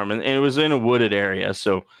Fisher's Farm, and it was in a wooded area.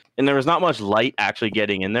 So, and there was not much light actually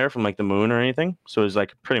getting in there from like the moon or anything. So it was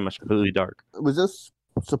like pretty much completely dark. Was this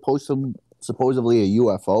supposedly a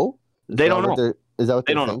UFO? They don't know. Is that what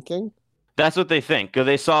they're thinking? That's what they think.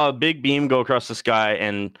 They saw a big beam go across the sky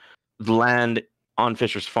and land on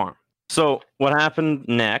Fisher's Farm. So what happened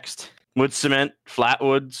next would cement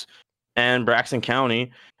Flatwoods and Braxton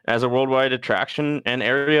County as a worldwide attraction and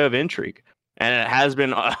area of intrigue. And it has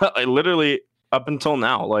been literally up until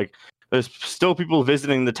now. Like, there's still people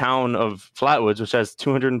visiting the town of Flatwoods, which has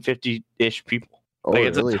 250-ish people.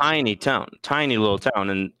 It's a tiny town, tiny little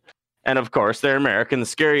town. And of course, they're American. The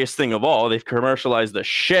scariest thing of all, they've commercialized the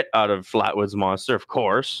shit out of Flatwoods Monster, of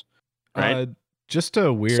course. Right? Just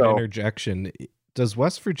a weird interjection. Does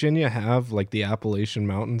West Virginia have like the Appalachian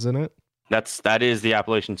Mountains in it? That is the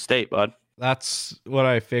Appalachian State, bud. That's what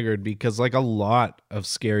I figured, because like a lot of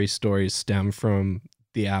scary stories stem from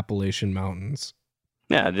the Appalachian Mountains.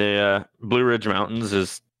 Yeah, the Blue Ridge Mountains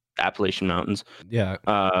is Appalachian Mountains. Yeah.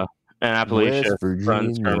 And Appalachia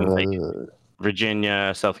runs from like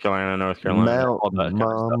Virginia, South Carolina, North Carolina, all that kind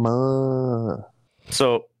of stuff.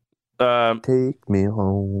 So, take me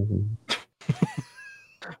home.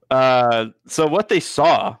 So what they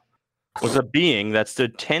saw was a being that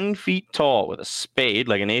stood 10 feet tall with a spade,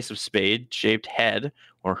 like an ace of spade shaped head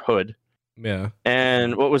or hood. Yeah.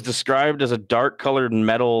 And what was described as a dark colored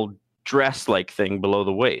metal dress like thing below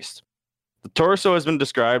the waist. The torso has been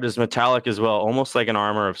described as metallic as well, almost like an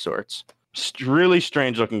armor of sorts. Really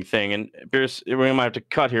strange looking thing. And Pierce, we might have to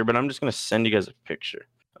cut here, but I'm just going to send you guys a picture.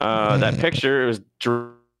 That picture was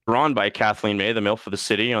drawn by Kathleen May, the MILF of the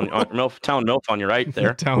city, on Town MILF on your right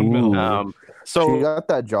there. Town MILF. So you got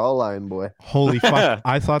that jawline, boy. Holy fuck.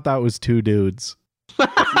 I thought that was two dudes.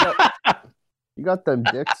 You got them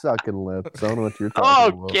dick sucking lips. I don't know what you're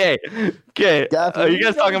talking about. Okay. Are you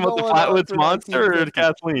guys talking about the Flatwoods Monster or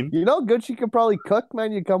Kathleen? You know, good she could probably cook,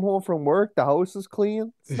 man. You come home from work, the house is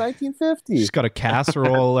clean. It's 1950. She's got a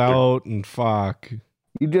casserole out and fuck.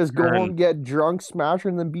 You just go home, get drunk, smash her,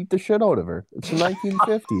 and then beat the shit out of her. It's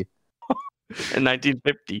 1950. In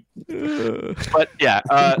 1950. But yeah,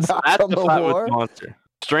 so that's the Flatwoods Monster.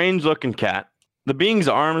 Strange looking cat. The being's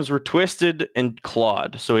arms were twisted and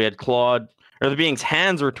clawed. So he had the being's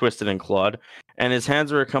hands were twisted and clawed, and his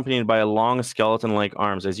hands were accompanied by a long skeleton-like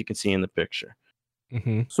arms, as you can see in the picture.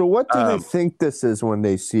 Mm-hmm. So what do they think this is when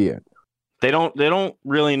they see it? They don't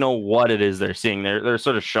really know what it is they're seeing. They're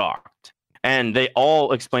sort of shocked. And they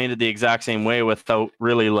all explained it the exact same way without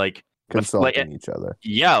really consulting each other.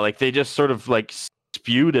 Yeah, like they just sort of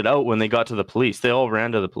spewed it out when they got to the police. They all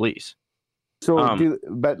ran to the police. So,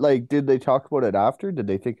 did they talk about it after? Did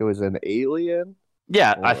they think it was an alien?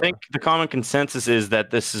 Yeah, I think the common consensus is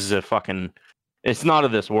that this is a fucking. It's not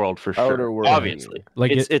of this world for sure. Outer world. Obviously,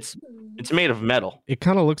 Like it's made of metal. It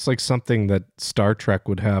kind of looks like something that Star Trek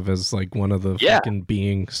would have as like one of the fucking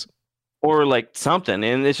beings, or like something.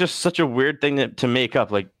 And it's just such a weird thing to make up.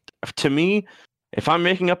 Like to me, if I'm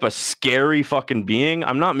making up a scary fucking being,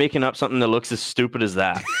 I'm not making up something that looks as stupid as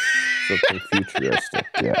that. Something futuristic,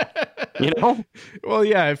 yeah. You know? Well,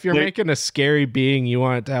 yeah, if you're making a scary being, you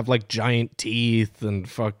want it to have like giant teeth and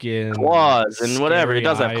fucking claws and whatever. It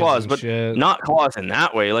does have claws, but shit. not claws in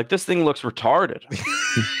that way. Like this thing looks retarded.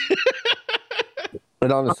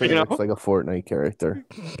 It honestly looks like a Fortnite character.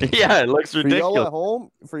 Yeah, it looks ridiculous.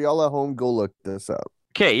 For y'all at home, go look this up.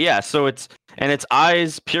 Okay, yeah, so its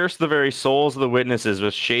eyes pierced the very souls of the witnesses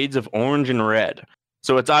with shades of orange and red.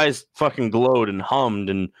 So its eyes fucking glowed and hummed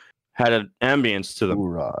and had an ambience to them. Ooh,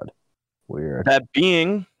 Rod. Weird. The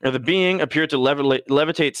being appeared to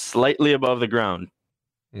levitate slightly above the ground.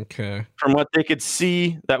 Okay. From what they could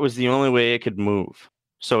see, that was the only way it could move.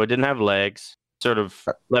 So it didn't have legs, sort of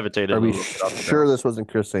levitated. Are we sure this wasn't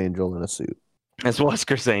Chris Angel in a suit? This was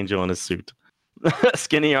Chris Angel in a suit.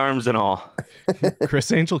 Skinny arms and all.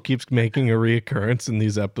 Chris Angel keeps making a reoccurrence in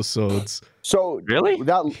these episodes. So really?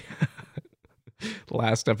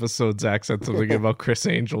 Last episode, Zach said something about Chris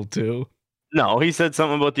Angel too. No, he said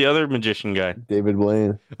something about the other magician guy, David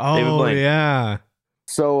Blaine. Oh, David Blaine. Yeah.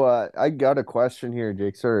 So I got a question here,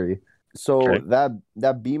 Jake. Sorry. So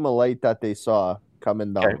that beam of light that they saw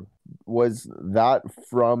coming down, was that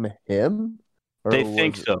from him? They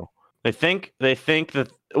think so. They think that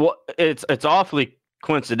it's awfully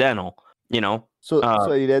coincidental, you know.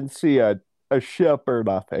 So you didn't see a ship or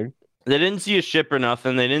nothing. They didn't see a ship or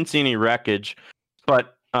nothing. They didn't see any wreckage,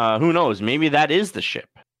 but who knows? Maybe that is the ship.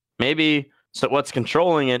 Maybe what's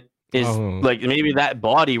controlling it is like maybe that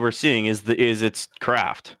body we're seeing is its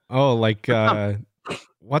craft. Oh, like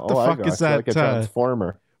what the fuck is that? Like a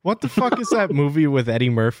transformer. What the fuck is that movie with Eddie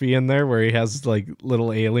Murphy in there where he has like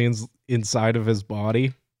little aliens inside of his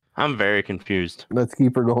body? I'm very confused. Let's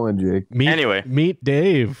keep her going, Jake. Meet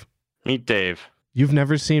Dave. Meet Dave. You've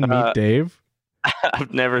never seen Meet Dave?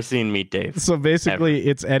 I've never seen Meet Dave. So basically,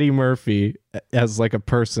 it's Eddie Murphy as like a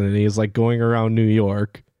person, and he's like going around New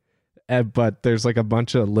York, but there's like a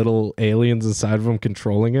bunch of little aliens inside of him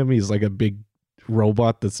controlling him. He's like a big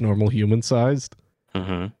robot that's normal human sized.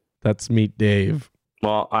 Mm-hmm. That's Meet Dave.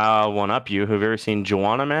 Well, I'll one up you. Have you ever seen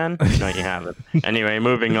Joanna Man? No, you haven't. Anyway,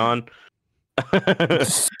 moving on.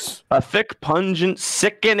 A thick, pungent,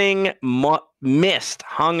 sickening mist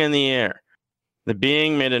hung in the air. The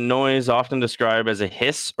being made a noise often described as a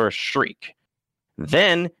hiss or a shriek.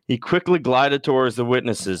 Then he quickly glided towards the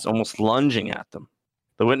witnesses, almost lunging at them.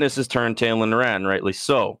 The witnesses turned tail and ran, rightly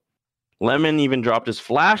so. Lemon even dropped his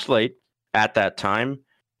flashlight at that time,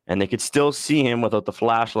 and they could still see him without the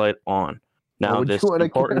flashlight on. Now, this is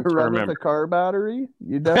important to remember. With a car battery?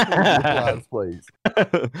 You definitely did last place.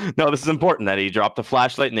 No, this is important that he dropped the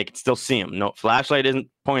flashlight and they can still see him. No, flashlight isn't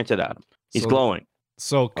pointed at him. He's glowing.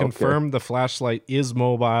 So confirm the flashlight is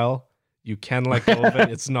mobile. You can let go of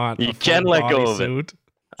it. It's not. You can let go of it.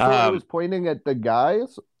 So it was pointing at the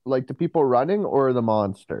guys, like the people running, or the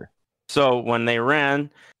monster. So when they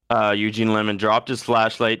ran, Eugene Lemon dropped his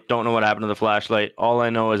flashlight. Don't know what happened to the flashlight. All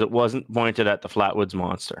I know is it wasn't pointed at the Flatwoods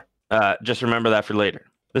monster. Just remember that for later.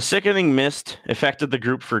 The sickening mist affected the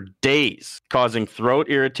group for days, causing throat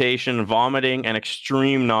irritation, vomiting, and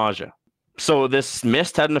extreme nausea. So this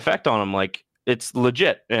mist had an effect on them. Like, it's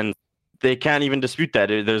legit, and they can't even dispute that.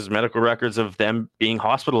 There's medical records of them being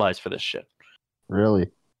hospitalized for this shit. Really?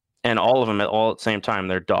 And all of them all at the same time.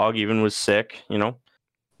 Their dog even was sick, you know?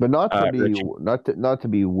 But not to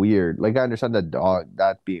be weird. Like, I understand the dog,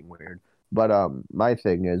 that being weird. But my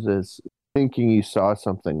thing is thinking you saw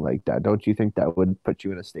something like that, don't you think that would put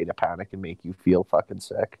you in a state of panic and make you feel fucking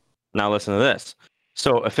sick? Now listen to this.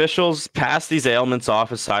 So officials pass these ailments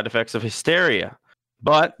off as side effects of hysteria,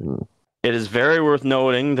 but it is very worth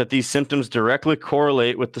noting that these symptoms directly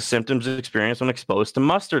correlate with the symptoms experienced when exposed to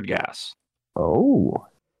mustard gas. Oh.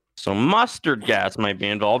 So mustard gas might be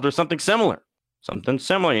involved or something similar. Something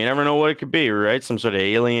similar. You never know what it could be, right? Some sort of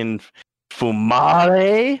alien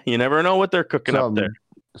fumare. You never know what they're cooking up there.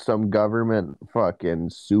 Some government fucking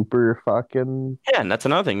super fucking... Yeah, and that's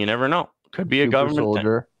another thing. You never know. Could be a government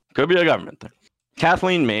soldier. thing. Could be a government thing.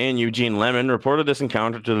 Kathleen May and Eugene Lemon reported this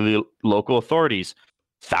encounter to the local authorities.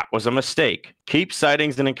 That was a mistake. Keep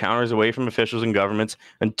sightings and encounters away from officials and governments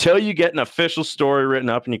until you get an official story written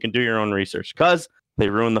up and you can do your own research, because they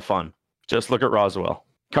ruin the fun. Just look at Roswell.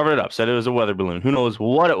 Covered it up, said it was a weather balloon. Who knows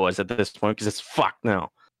what it was at this point, because it's fucked now.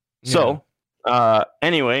 Yeah. So,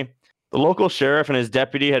 anyway... The local sheriff and his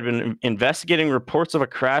deputy had been investigating reports of a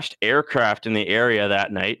crashed aircraft in the area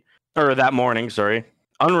that morning, sorry.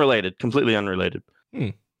 Unrelated, completely unrelated.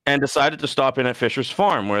 And decided to stop in at Fisher's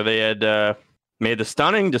Farm, where they had made the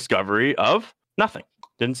stunning discovery of nothing.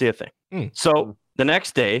 Didn't see a thing. So the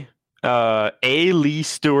next day, A. Lee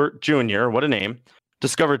Stewart Jr., what a name,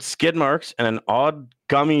 discovered skid marks and an odd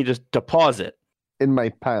gummy deposit in my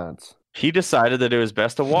pants. He decided that it was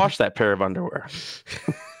best to wash that pair of underwear.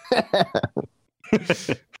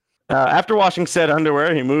 After washing said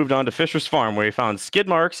underwear, he moved on to Fisher's Farm, where he found skid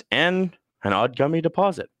marks and an odd gummy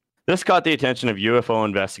deposit. This caught the attention of UFO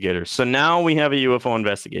investigators. So now we have a UFO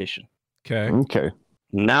investigation. Okay.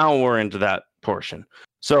 Now we're into that portion.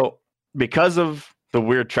 So because of the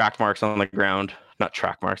weird track marks on the ground, not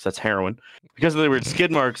track marks, that's heroin. Because of the weird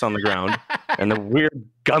skid marks on the ground and the weird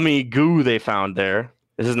gummy goo they found there,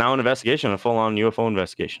 this is now an investigation, a full-on UFO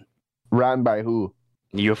investigation. Run by who?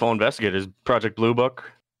 UFO investigators, Project Blue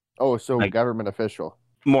Book. Oh, so government official.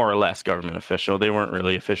 More or less government official. They weren't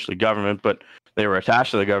really officially government, but they were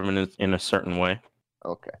attached to the government in a certain way.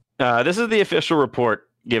 Okay. This is the official report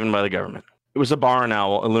given by the government. It was a barn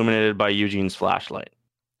owl illuminated by Eugene's flashlight.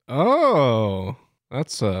 Oh,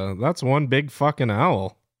 that's one big fucking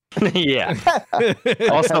owl. Yeah.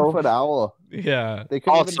 Also, 10-foot owl. Yeah. They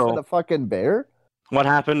couldn't even send a fucking bear? What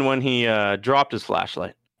happened when he dropped his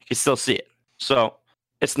flashlight? You can still see it. So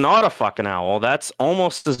it's not a fucking owl. That's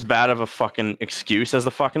almost as bad of a fucking excuse as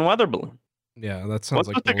the fucking weather balloon. Yeah, that sounds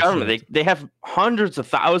like with the government? They have hundreds of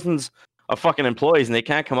thousands of fucking employees, and they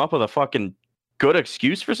can't come up with a fucking good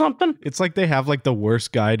excuse for something. It's like they have like the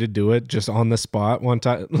worst guy to do it just on the spot one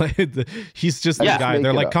time. Like he's just the guy.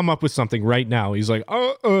 They're like, come up with something right now. He's like,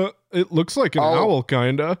 it looks like an owl,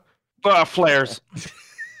 kinda. Flares.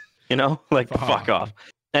 You know, like fuck off.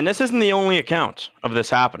 And this isn't the only account of this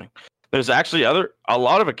happening. There's actually a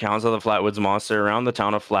lot of accounts of the Flatwoods Monster around the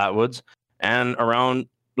town of Flatwoods and around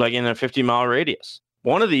like in a 50-mile radius.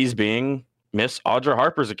 One of these being Miss Audra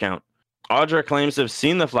Harper's account. Audra claims to have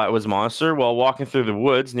seen the Flatwoods Monster while walking through the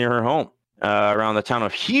woods near her home around the town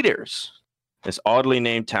of Heaters. This oddly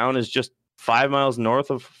named town is just 5 miles north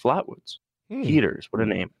of Flatwoods. Heaters, what a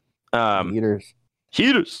name.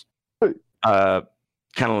 Heaters.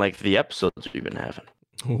 Kind of like the episodes we've been having.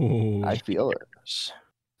 Ooh. I feel it.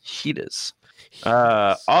 Heaters.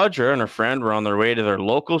 Audra and her friend were on their way to their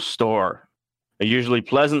local store. A usually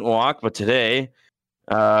pleasant walk, but today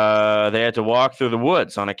they had to walk through the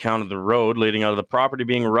woods on account of the road leading out of the property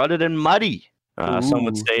being rutted and muddy. Some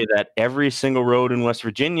would say that every single road in West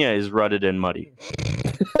Virginia is rutted and muddy.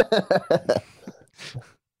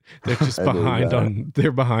 They're just behind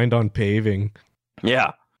on paving.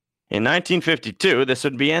 Yeah. In 1952, this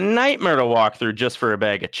would be a nightmare to walk through just for a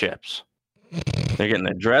bag of chips. They're getting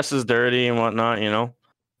their dresses dirty and whatnot, you know.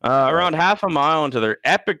 Around half a mile into their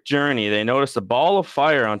epic journey, they noticed a ball of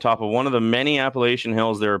fire on top of one of the many Appalachian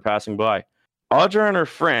hills they were passing by. Audra and her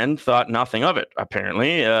friend thought nothing of it,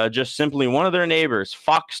 apparently, just simply one of their neighbors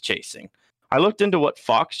fox chasing. I looked into what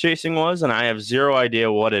fox chasing was, and I have zero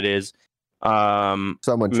idea what it is.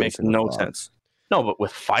 Someone makes no sense. No, but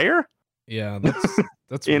with fire? Yeah,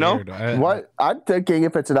 that's you weird. know? What I'm thinking,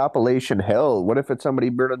 if it's an Appalachian hill, what if it's somebody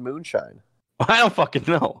burning moonshine? I don't fucking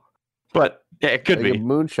know. But yeah, it could be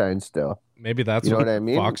moonshine still. Maybe that's what I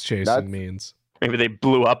mean? Fox chasing means. Maybe they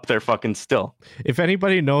blew up their fucking still. If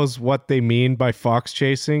anybody knows what they mean by fox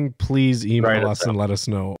chasing, please email us and let us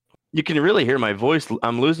know. You can really hear my voice.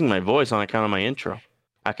 I'm losing my voice on account of my intro.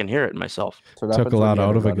 I can hear it myself. So took a lot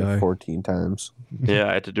out of a guy. 14 times. Yeah,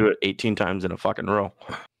 I had to do it 18 times in a fucking row.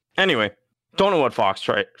 Anyway, don't know what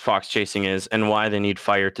fox chasing is and why they need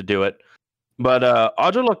fire to do it. But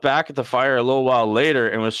Audra looked back at the fire a little while later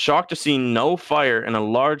and was shocked to see no fire and a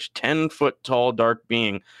large 10-foot tall dark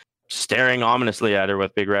being staring ominously at her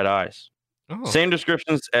with big red eyes. Oh. Same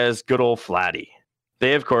descriptions as good old Flatty.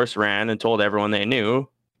 They, of course, ran and told everyone they knew,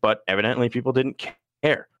 but evidently people didn't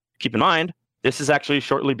care. Keep in mind, this is actually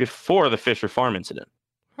shortly before the Fisher Farm incident.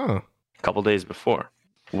 Huh. A couple days before.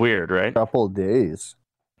 Weird, right? Couple days.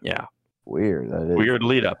 Yeah. Weird. That is. Weird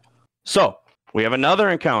lead up. So, we have another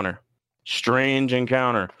encounter. Strange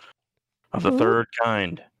encounter of the third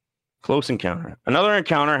kind. Close encounter. Another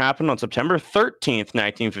encounter happened on September 13th,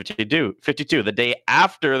 1952, the day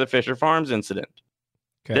after the Fisher Farms incident.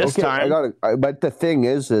 Okay. This time, but the thing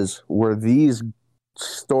is were these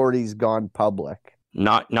stories gone public?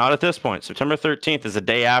 Not at this point. September 13th is the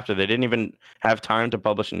day after. They didn't even have time to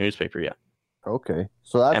publish a newspaper yet. Okay.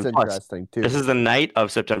 So that's interesting too. This is the night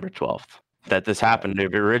of September 12th that this happened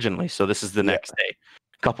originally. So this is the next day.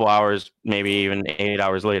 A couple hours, maybe even 8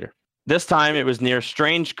 hours later. This time it was near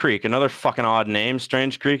Strange Creek, another fucking odd name.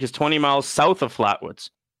 Strange Creek is 20 miles south of Flatwoods.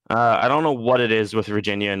 I don't know what it is with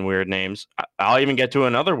Virginia and weird names. I'll even get to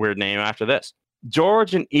another weird name after this.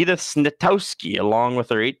 George and Edith Snitowski, along with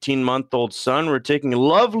their 18-month-old son, were taking a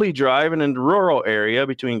lovely drive in a rural area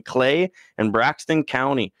between Clay and Braxton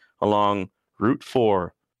County along Route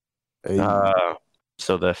 4.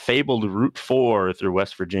 So the fabled Route 4 through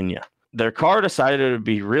West Virginia. Their car decided it would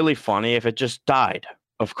be really funny if it just died.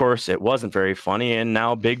 Of course, it wasn't very funny, and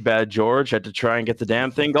now Big Bad George had to try and get the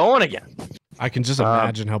damn thing going again. I can just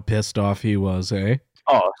imagine how pissed off he was, eh?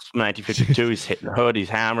 Oh, it's 1952. He's hitting the hood. He's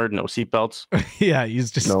hammered. No seatbelts. Yeah,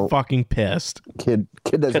 he's just fucking pissed. Kid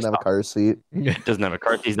doesn't have a car seat. Doesn't have a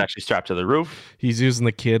car seat. He's actually strapped to the roof. He's using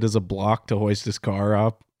the kid as a block to hoist his car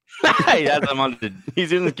up.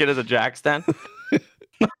 He's using the kid as a jack stand.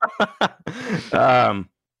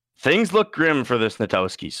 Things look grim for the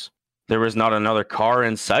Snitowskis. There was not another car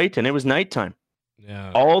in sight, and it was nighttime.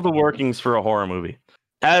 Yeah. All the workings for a horror movie.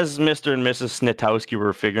 As Mr. and Mrs. Snitowski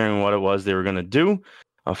were figuring what it was they were going to do,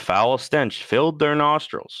 a foul stench filled their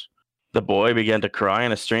nostrils. The boy began to cry,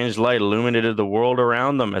 and a strange light illuminated the world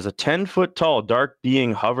around them as a 10-foot-tall dark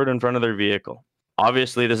being hovered in front of their vehicle.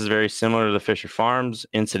 Obviously, this is very similar to the Fisher Farms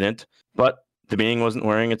incident, but the being wasn't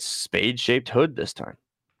wearing its spade-shaped hood this time.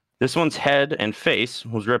 This one's head and face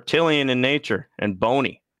was reptilian in nature and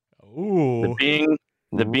bony. Ooh.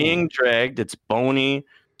 The being dragged its bony,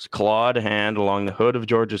 clawed hand along the hood of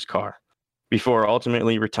George's car before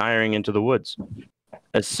ultimately retiring into the woods.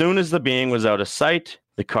 As soon as the being was out of sight,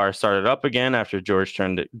 the car started up again after George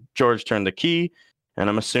turned the key, and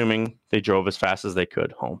I'm assuming they drove as fast as they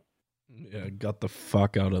could home. Yeah, got the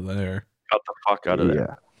fuck out of there.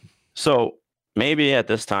 Yeah. So maybe at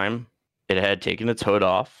this time it had taken its hood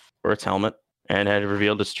off or its helmet and had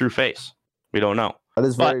revealed its true face. We don't know. That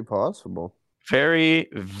is very possible. Very,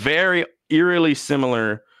 very eerily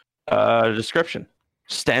similar description.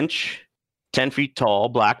 Stench, 10 feet tall,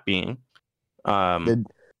 black being. Did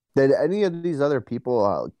any of these other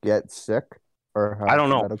people get sick or have I don't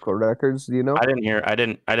know medical records? Do you know? I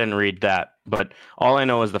didn't read that, but all I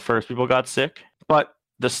know is the first people got sick, but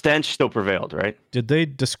the stench still prevailed, right? Did they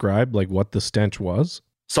describe like what the stench was?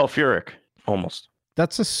 Sulfuric, almost.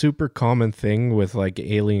 That's a super common thing with like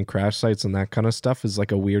alien crash sites and that kind of stuff, is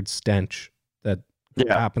like a weird stench that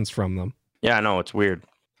happens from them. Yeah, I know, it's weird.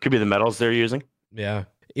 Could be the metals they're using. Yeah.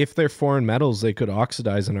 If they're foreign metals, they could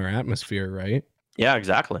oxidize in our atmosphere, right? Yeah,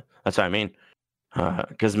 exactly. That's what I mean.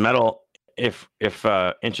 Because metal, if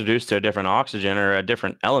introduced to a different oxygen or a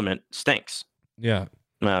different element, stinks. Yeah.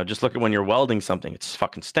 Just look at when you're welding something. It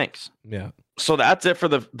fucking stinks. Yeah. So that's it for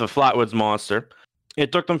the Flatwoods monster.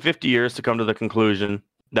 It took them 50 years to come to the conclusion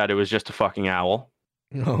that it was just a fucking owl.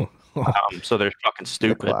 Oh. So they're fucking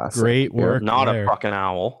stupid. Great work. Not there. a fucking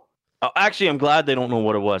owl. Actually, I'm glad they don't know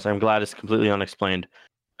what it was. I'm glad it's completely unexplained.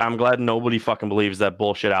 I'm glad nobody fucking believes that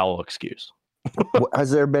bullshit owl excuse. Has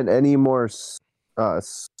there been any more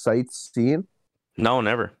sites seen? No,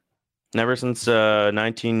 never. Never since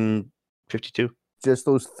 1952. Just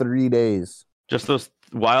those 3 days. Just those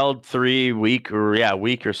wild 3 week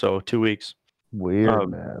or so, 2 weeks. Weird,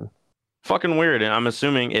 man. Fucking weird. And I'm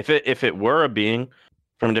assuming if it were a being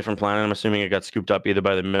from a different planet, I'm assuming it got scooped up either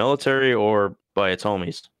by the military or by its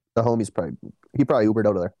homies. The homies probably Ubered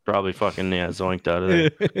out of there. Probably fucking zoinked out of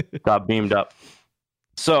there. Got beamed up.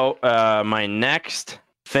 So my next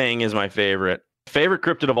thing is my favorite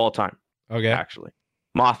cryptid of all time. Okay. Actually,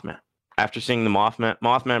 Mothman. After seeing the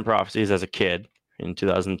Mothman Prophecies as a kid in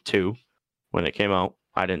 2002 when it came out,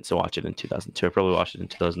 I didn't watch it in 2002. I probably watched it in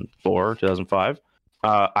 2004 or 2005.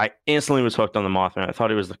 I instantly was hooked on the Mothman. I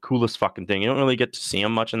thought it was the coolest fucking thing. You don't really get to see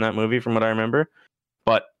him much in that movie from what I remember,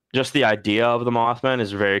 but just the idea of the Mothman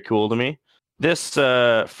is very cool to me. This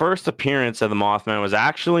first appearance of the Mothman was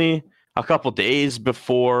actually a couple days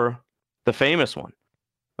before the famous one.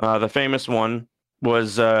 The famous one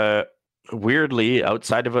was weirdly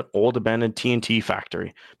outside of an old abandoned TNT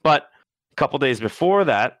factory. But a couple days before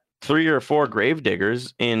that, 3 or 4 grave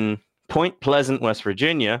diggers in Point Pleasant, West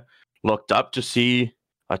Virginia, looked up to see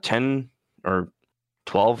a 10 or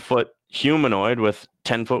 12-foot humanoid with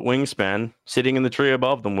 10-foot wingspan sitting in the tree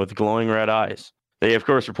above them with glowing red eyes. They, of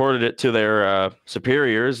course, reported it to their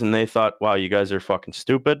superiors, and they thought, wow, you guys are fucking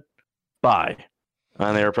stupid. Bye.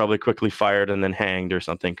 And they were probably quickly fired and then hanged or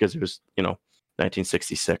something because it was,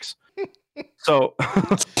 1966. So,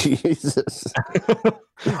 Jesus.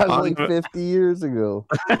 That was like 50 years ago.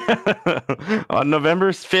 On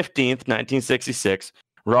November 15th, 1966,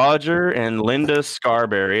 Roger and Linda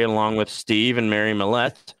Scarberry, along with Steve and Mary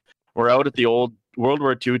Millette, were out at the old World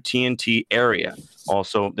War II TNT area.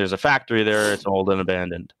 Also, there's a factory there. It's old and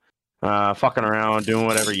abandoned. fucking around, doing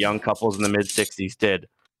whatever young couples in the mid 60s did.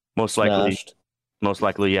 Most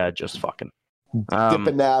likely, yeah, just fucking.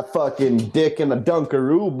 Dipping that fucking dick in a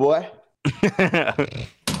Dunkaroo, boy.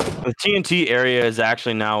 The TNT area is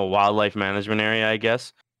actually now a wildlife management area, I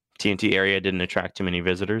guess. TNT area didn't attract too many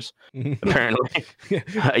visitors, apparently.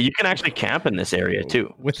 You can actually camp in this area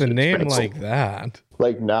too. With a name like that.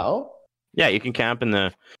 Like now? Yeah, you can camp in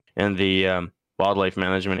the wildlife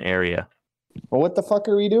management area. Well, what the fuck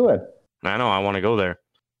are we doing? I know, I want to go there.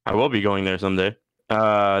 I will be going there someday.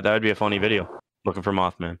 That would be a funny video. Looking for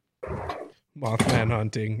Mothman. Mothman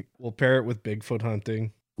hunting. We'll pair it with Bigfoot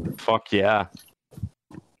hunting. Fuck yeah.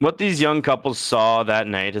 What these young couples saw that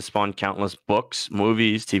night has spawned countless books,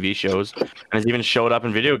 movies, TV shows, and has even showed up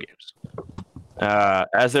in video games.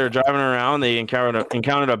 As they were driving around, they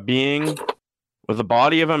encountered a being with the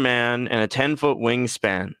body of a man and a 10-foot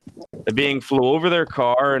wingspan. The being flew over their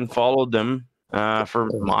car and followed them for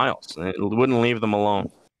miles. It wouldn't leave them alone.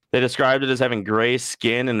 They described it as having gray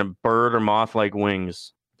skin and a bird or moth-like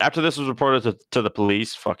wings. After this was reported to the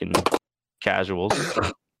police, fucking casuals.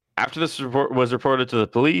 After this was reported to the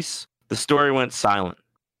police, the story went silent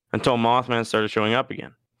until Mothman started showing up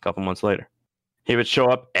again a couple months later. He would show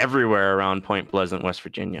up everywhere around Point Pleasant, West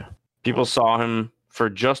Virginia. People saw him for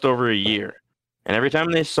just over a year. And every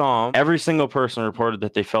time they saw him, every single person reported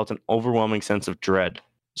that they felt an overwhelming sense of dread.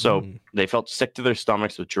 So they felt sick to their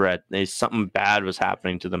stomachs with dread. Something bad was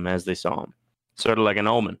happening to them as they saw him. Sort of like an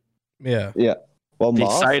omen. Yeah. Yeah. Well, These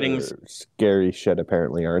moths sightings are scary shit,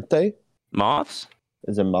 apparently, aren't they? Moths?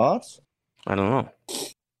 Is it moths? I don't know.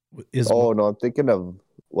 No, I'm thinking of,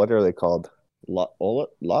 what are they called?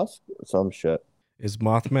 Lost? Some shit. Is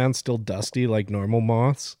Mothman still dusty like normal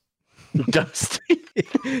moths? Dusty?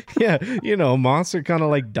 Yeah, moths are kind of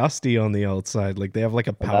like dusty on the outside. Like they have like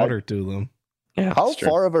a powder to them. Yeah. How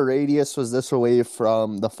far of a radius was this away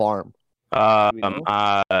from the farm?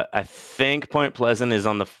 I think Point Pleasant is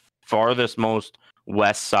on the farthest most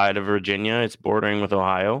west side of Virginia. It's bordering with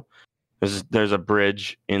Ohio. There's a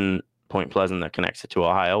bridge in Point Pleasant that connects it to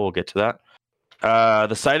Ohio. We'll get to that.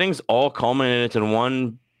 The sightings all culminated in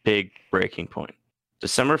one big breaking point.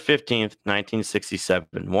 December 15th,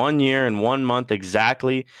 1967. 1 year and 1 month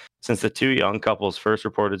exactly since the two young couples first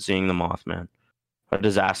reported seeing the Mothman. A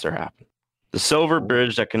disaster happened. The Silver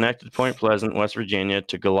Bridge that connected Point Pleasant, West Virginia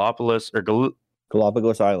to Gallipolis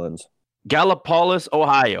Islands. Gallipolis,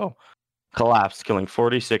 Ohio, collapsed, killing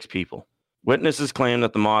 46 people. Witnesses claim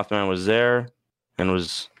that the Mothman was there and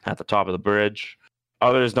was at the top of the bridge.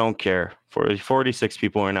 Others don't care. 46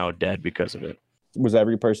 people are now dead because of it. Was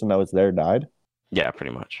every person that was there died? Yeah,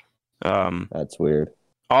 pretty much. That's weird.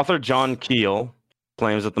 Author John Keel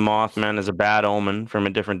claims that the Mothman is a bad omen from a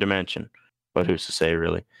different dimension. But who's to say,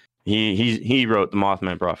 really? He wrote the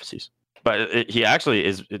Mothman Prophecies. But he actually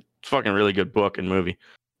is it's a fucking really good book and movie.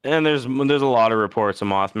 And there's a lot of reports of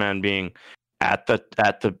Mothman being at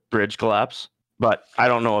the bridge collapse. But I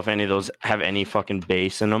don't know if any of those have any fucking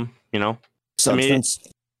base in them, Substance.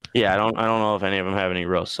 I don't know if any of them have any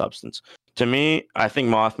real substance. To me, I think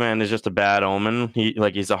Mothman is just a bad omen.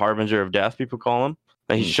 He's a harbinger of death, people call him.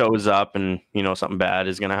 That he shows up and something bad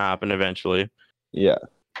is gonna happen eventually. Yeah.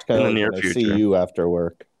 It's kind in of the near like future. I see you after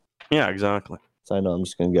work. Yeah, exactly. So I know I'm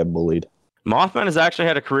just gonna get bullied. Mothman has actually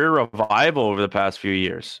had a career revival over the past few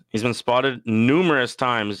years. He's been spotted numerous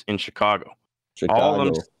times in Chicago. All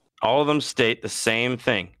of them state the same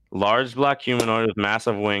thing. Large black humanoid with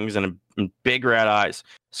massive wings and big red eyes,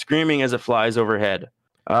 screaming as it flies overhead.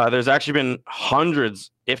 There's actually been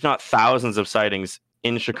hundreds, if not thousands, of sightings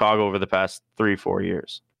in Chicago over the past 3-4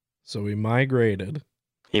 years. So he migrated.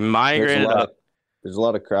 There's a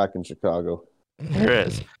lot of crack in Chicago. There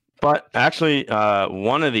is. But actually,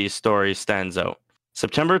 one of these stories stands out.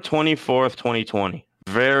 September 24th, 2020.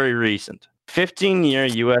 Very recent. 15-year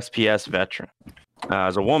USPS veteran.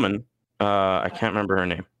 As a woman, I can't remember her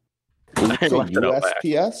name.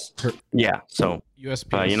 USPS? Yeah, so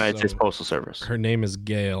USPS, United States Postal Service. Her name is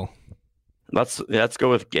Gail. Let's go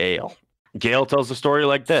with Gail. Gail tells the story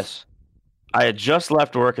like this. I had just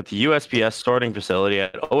left work at the USPS sorting facility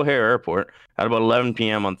at O'Hare Airport at about 11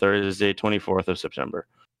 p.m. on Thursday, 24th of September.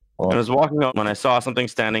 I was walking up when I saw something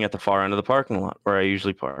standing at the far end of the parking lot where I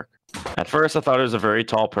usually park. At first, I thought it was a very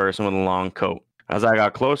tall person with a long coat. As I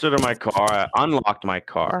got closer to my car, I unlocked my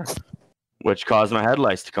car, which caused my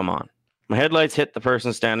headlights to come on. My headlights hit the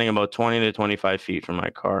person standing about 20 to 25 feet from my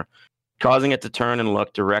car, causing it to turn and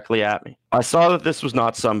look directly at me. I saw that this was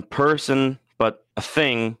not some person, but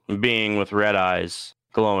a being with red eyes,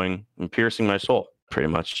 glowing and piercing my soul. Pretty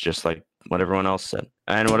much just like what everyone else said.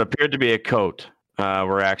 And what appeared to be a coat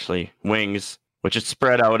were actually wings, which it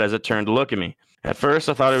spread out as it turned to look at me. At first,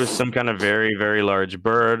 I thought it was some kind of very, very large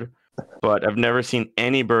bird, but I've never seen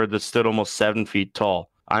any bird that stood almost 7 feet tall.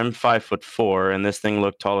 I'm 5'4", and this thing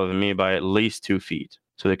looked taller than me by at least 2 feet.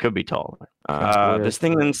 So they could be taller. This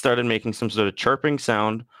thing then started making some sort of chirping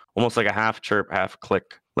sound, almost like a half chirp, half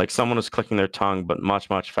click, like someone was clicking their tongue, but much,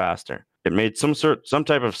 much faster. It made some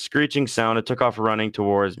type of screeching sound. It took off running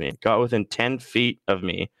towards me. It got within 10 feet of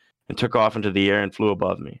me and took off into the air and flew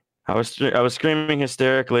above me. I was screaming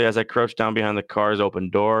hysterically as I crouched down behind the car's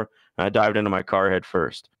open door, and I dived into my car head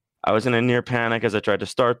first. I was in a near panic as I tried to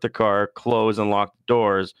start the car, close and lock the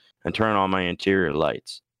doors, and turn on my interior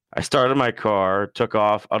lights. I started my car, took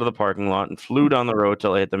off out of the parking lot, and flew down the road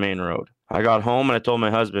till I hit the main road. I got home and I told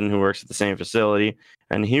my husband, who works at the same facility,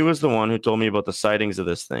 and he was the one who told me about the sightings of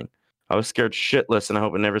this thing. I was scared shitless, and I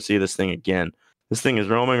hope I never see this thing again. This thing is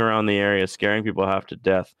roaming around the area, scaring people half to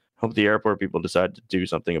death. I hope the airport people decide to do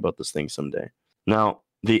something about this thing someday. Now,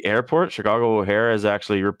 the airport, Chicago O'Hare, has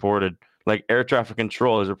actually reported, like air traffic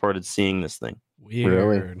control has reported seeing this thing. Weird.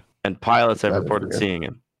 Really? And pilots have reported seeing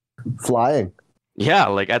him. Flying. Yeah,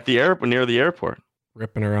 like at the airport, near the airport.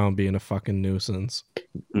 Ripping around being a fucking nuisance.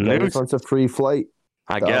 It's a free flight.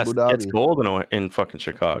 I guess it's cold in fucking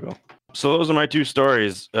Chicago. So those are my two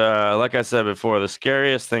stories. Like I said before, the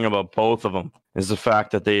scariest thing about both of them is the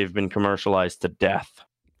fact that they've been commercialized to death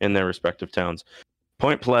in their respective towns.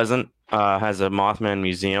 Point Pleasant has a Mothman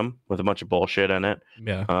museum with a bunch of bullshit in it.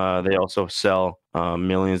 Yeah. They also sell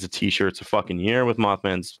millions of T-shirts a fucking year with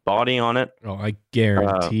Mothman's body on it. Oh, I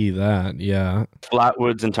guarantee that. Yeah.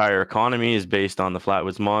 Flatwood's entire economy is based on the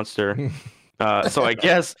Flatwoods monster. So I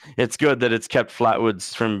guess it's good that it's kept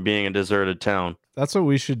Flatwoods from being a deserted town. That's what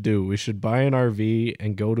we should do. We should buy an RV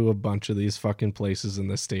and go to a bunch of these fucking places in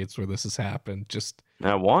the States where this has happened.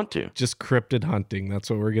 I want to. Just cryptid hunting. That's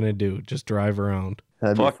what we're going to do. Just drive around.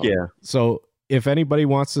 Fuck yeah. So if anybody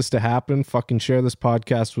wants this to happen, fucking share this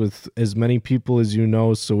podcast with as many people as you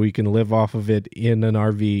know so we can live off of it in an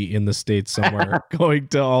RV in the States somewhere, going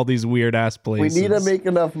to all these weird ass places. We need to make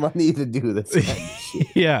enough money to do this.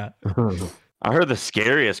 Yeah. I heard the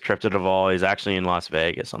scariest cryptid of all is actually in Las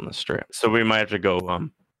Vegas on the Strip. So we might have to go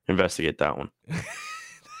investigate that one.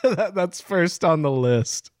 That's first on the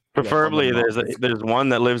list. Preferably, there's one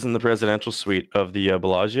that lives in the presidential suite of the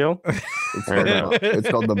Bellagio. It's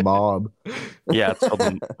called the Mob. Yeah, it's called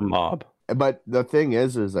the Mob. But the thing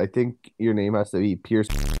is I think your name has to be Pierce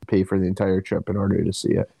to pay for the entire trip in order to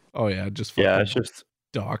see it. Oh yeah, just it's just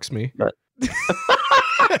dox me.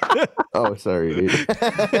 Oh, sorry, dude.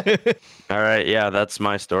 All right, yeah, that's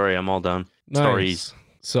my story. I'm all done. Nice. Stories.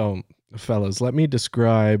 So, fellas, let me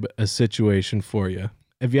describe a situation for you.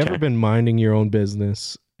 Have you ever been minding your own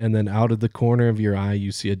business and then out of the corner of your eye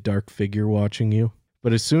you see a dark figure watching you?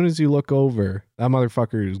 But as soon as you look over, that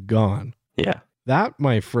motherfucker is gone. Yeah. That,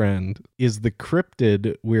 my friend, is the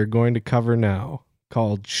cryptid we're going to cover now,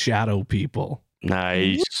 called shadow people.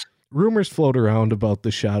 Nice. Rumors float around about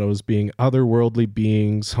the shadows being otherworldly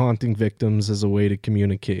beings haunting victims as a way to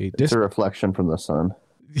communicate. It's a reflection from the sun.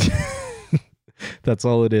 That's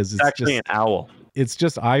all it is. It's actually an owl. It's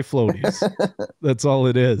just eye floaties. That's all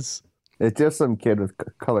it is. It's just some kid with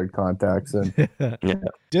colored contacts. And yeah.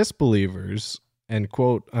 Disbelievers and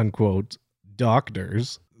quote unquote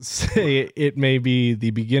doctors say it may be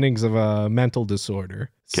the beginnings of a mental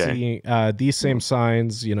disorder. Seeing these same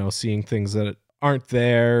signs, seeing things that aren't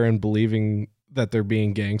there and believing that they're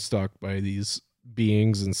being gang stalked by these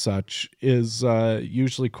beings and such is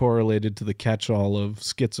usually correlated to the catch-all of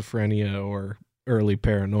schizophrenia or early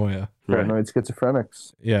paranoia. Paranoid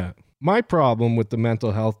schizophrenics. Yeah. My problem with the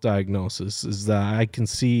mental health diagnosis is that I can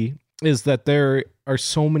see is that there are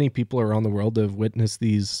so many people around the world that have witnessed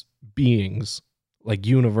these beings like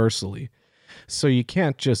universally. So you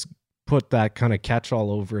can't just put that kind of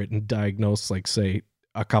catch-all over it and diagnose, like, say,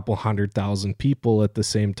 a couple 100,000 people at the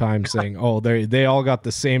same time saying, oh, they all got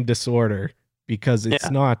the same disorder, because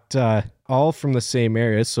it's not all from the same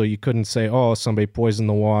area. So you couldn't say, oh, somebody poisoned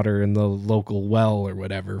the water in the local well or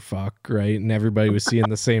whatever, right? And everybody was seeing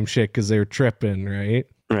the same shit because they were tripping, right?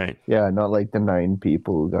 Right. Yeah, not like the 9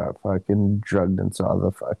 people who got fucking drugged and saw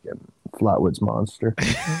the fucking Flatwoods monster.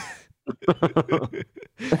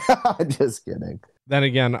 Just kidding. Then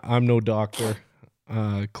again, I'm no doctor,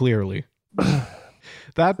 clearly.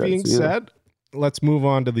 That being said, let's move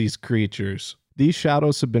on to these creatures. These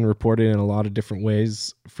shadows have been reported in a lot of different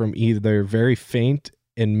ways, from either very faint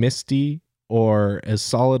and misty or as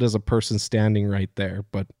solid as a person standing right there,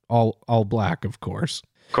 but all black, of course.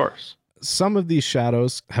 Of course. Some of these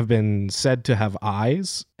shadows have been said to have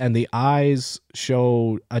eyes, and the eyes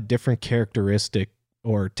show a different characteristic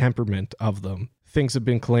or temperament of them. things have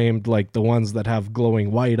been claimed like the ones that have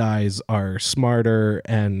glowing white eyes are smarter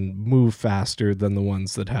and move faster than the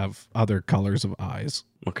ones that have other colors of eyes.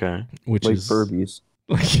 Okay. Which like is Furbies.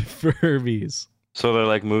 like Furbies. So they're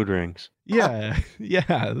like mood rings. Yeah,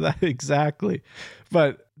 that exactly.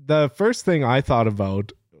 But the first thing I thought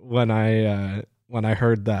about when I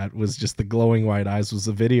heard that was just the glowing white eyes was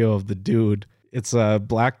a video of the dude. It's a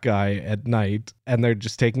black guy at night, and they're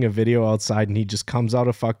just taking a video outside, and he just comes out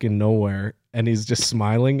of fucking nowhere, and he's just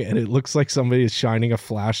smiling, and it looks like somebody is shining a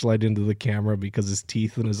flashlight into the camera because his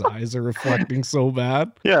teeth and his eyes are reflecting so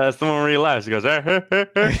bad. Yeah, that's the one where he laughs. He goes, That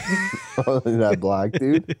black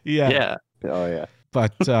dude? yeah. Oh, yeah.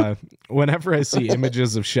 But whenever I see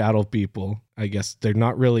images of shadow people, I guess they're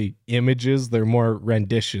not really images. They're more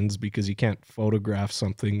renditions because you can't photograph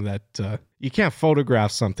something like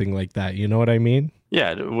that. You know what I mean?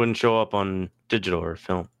 Yeah, it wouldn't show up on digital or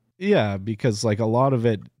film. Yeah, because like a lot of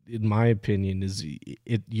it, in my opinion, is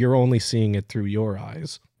you're only seeing it through your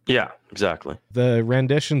eyes. Yeah, exactly. The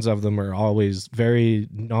renditions of them are always very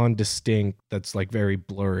non-distinct. That's like very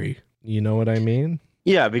blurry. You know what I mean?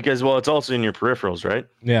 Yeah, because it's also in your peripherals, right?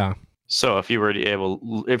 Yeah. So if you were able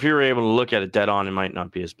to look at it dead on, it might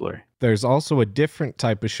not be as blurry. There's also a different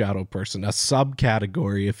type of shadow person, a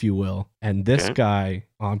subcategory, if you will. And this guy,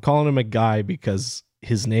 I'm calling him a guy because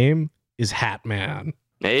his name is Hatman.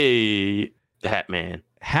 Hey, the Hatman.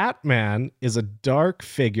 Hatman is a dark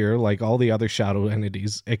figure like all the other shadow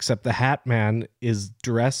entities, except the Hatman is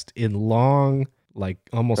dressed in long, like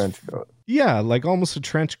almost Trench coat. Yeah, like almost a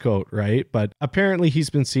trench coat, right? But apparently he's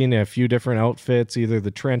been seen in a few different outfits, either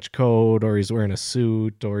the trench coat or he's wearing a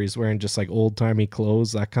suit or he's wearing just like old-timey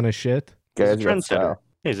clothes, that kind of shit. He's a trendsetter.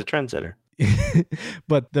 He's a trendsetter.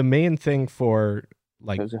 But the main thing for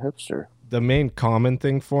like He's a hipster. the main common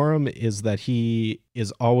thing for him is that he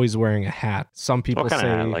is always wearing a hat. Some people What kind say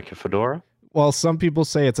of hat? Like a fedora? Well, some people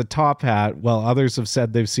say it's a top hat, while others have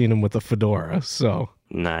said they've seen him with a fedora. So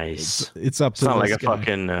Nice. it's up to It's not this like a guy.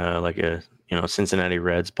 fucking like a Cincinnati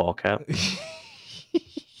Reds ball cap.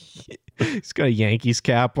 He's got a Yankees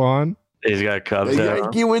cap on. He's got Cubs The hat on.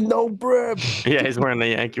 Yankee with no brim. Yeah, he's wearing the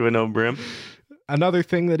Yankee with no brim. Another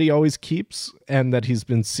thing that he always keeps and that he's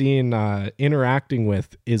been seen interacting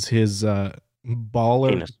with is his baller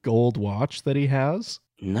Penis. gold watch that he has.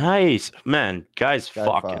 Nice. Man, guy's Guy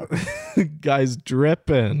fucking. Guy's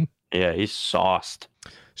dripping. Yeah, he's sauced.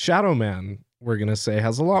 Shadow Man, we're going to say,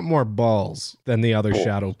 has a lot more balls than the other Balls.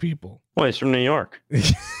 shadow people. Well, he's from New York.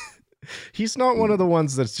 He's not one of the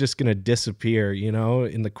ones that's just going to disappear,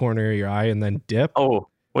 in the corner of your eye and then dip. Oh,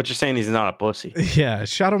 what you're saying? He's not a pussy, Yeah,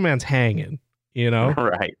 Shadow Man's hanging,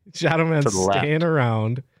 right? Shadow Man's To the left. staying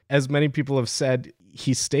around. As many people have said,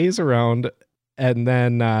 he stays around and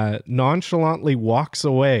then nonchalantly walks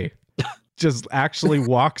away. Just actually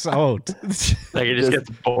walks out. Like he just gets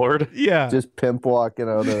bored. Yeah. Just pimp walking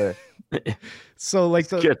out of there. So like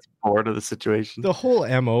Gets bored of the situation. the whole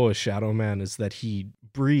MO of Shadow Man is that he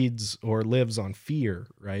breeds or lives on fear,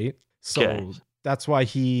 right? So Okay. that's why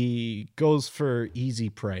he goes for easy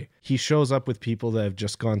prey. He shows up with people that have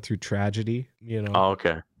just gone through tragedy, Oh,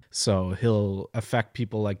 okay. So he'll affect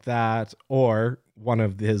people like that, or one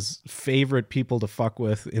of his favorite people to fuck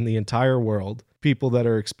with in the entire world, people that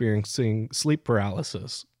are experiencing sleep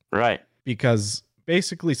paralysis. Right. Because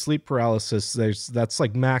basically sleep paralysis, that's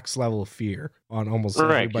like max level of fear on almost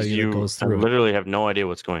Right. Because everybody that you goes through it. literally have no idea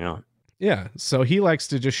what's going on. Yeah, so he likes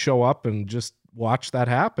to just show up and just watch that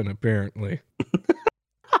happen, apparently.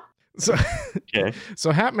 so, Okay.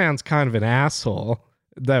 so Hatman's kind of an asshole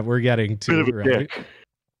that we're getting Bit to, of a right? dick.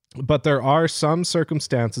 But there are some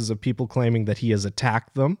circumstances of people claiming that he has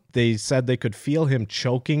attacked them. They said they could feel him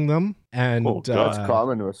choking them. And Oh, God. That's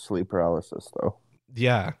common with sleep paralysis, though.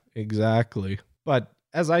 yeah, exactly. But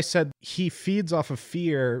as I said, he feeds off of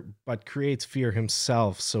fear, but creates fear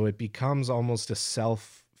himself. So it becomes almost a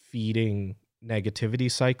self-feeding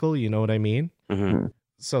negativity cycle. You know what I mean? hmm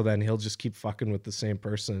So then he'll just keep fucking with the same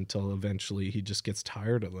person until eventually he just gets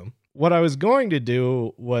tired of them. What I was going to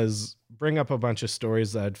do was bring up a bunch of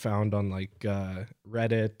stories that I'd found on like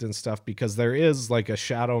Reddit and stuff, because there is like a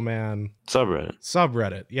Shadow Man Subreddit.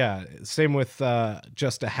 subreddit. Yeah. Same with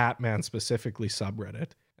just a Hat Man specifically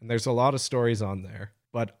subreddit. And there's a lot of stories on there.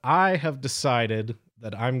 But I have decided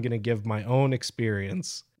that I'm going to give my own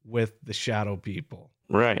experience with the shadow people.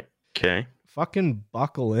 Right. Okay. Fucking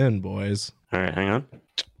buckle in, boys. All right. Hang on.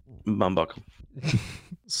 Bum buckle.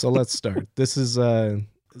 So let's start. This is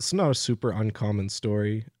it's not a super uncommon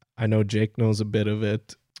story. I know Jake knows a bit of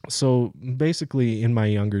it. So basically, in my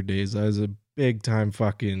younger days, I was a big time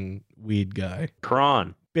fucking weed guy.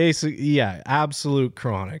 Kron. Basically, yeah, absolute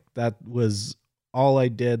chronic. That was all I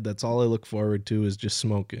did. That's all I look forward to is just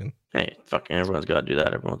smoking. Hey, fucking everyone's got to do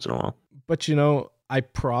that every once in a while. But you know, I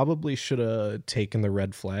probably should have taken the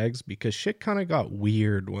red flags because shit kind of got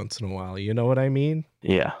weird once in a while. You know what I mean?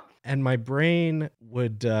 Yeah. And my brain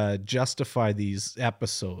would justify these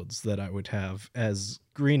episodes that I would have as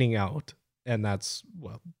greening out. And that's,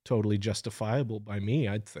 well, totally justifiable by me,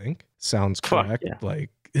 I'd think. Sounds correct. Yeah. Like,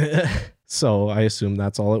 so I assume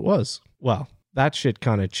that's all it was. Well, that shit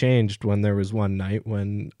kind of changed when there was one night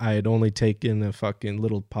when I had only taken a fucking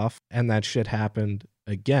little puff and that shit happened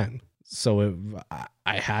again. So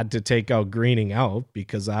I had to take out greening out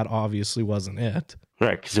because that obviously wasn't it.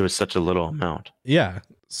 Right, because it was such a little amount. Yeah.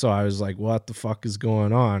 So I was like, what the fuck is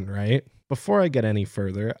going on, right? Before I get any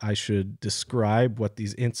further, I should describe what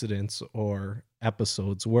these incidents or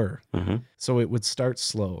episodes were. Mm-hmm. So it would start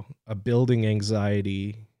slow, a building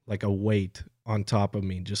anxiety, like a weight on top of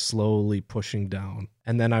me, just slowly pushing down.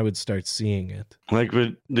 And then I would start seeing it. Like,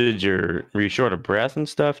 were you short of breath and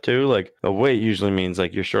stuff too? Like, a weight usually means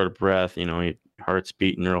like you're short of breath, you know, your heart's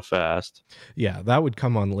beating real fast. Yeah, that would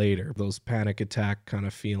come on later, those panic attack kind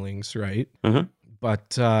of feelings, right? Mm-hmm.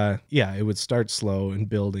 But yeah, it would start slow and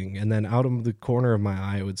building, and then out of the corner of my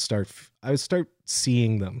eye, I would start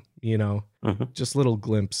seeing them, you know, just little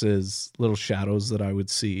glimpses, little shadows that I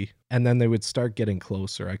would see, and then they would start getting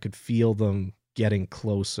closer. I could feel them getting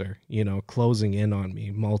closer, you know, closing in on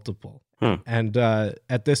me, multiple. And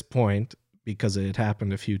at this point, because it had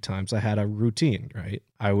happened a few times, I had a routine, right?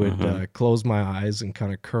 I would close my eyes and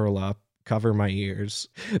kind of curl up, cover my ears.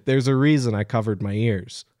 There's a reason I covered my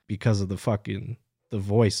ears, because of the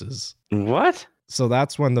voices. What? So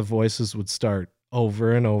that's when the voices would start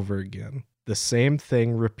over and over again. The same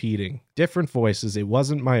thing repeating. Different voices. It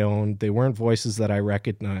wasn't my own. They weren't voices that I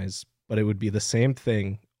recognized, but it would be the same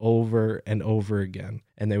thing over and over again.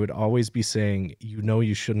 And they would always be saying, you know,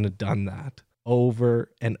 you shouldn't have done that.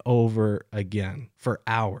 Over and over again for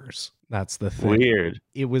hours. That's the thing. Weird.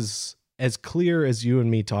 It was as clear as you and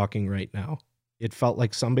me talking right now. It felt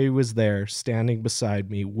like somebody was there standing beside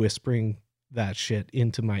me, whispering that shit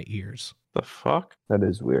into my ears. The fuck? That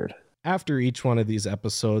is weird. After each one of these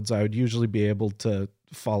episodes, I would usually be able to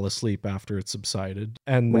fall asleep after it subsided.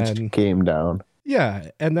 And Which then came down. Yeah,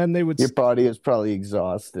 and then they would... Your body is probably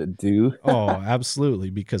exhausted, too. Oh, absolutely,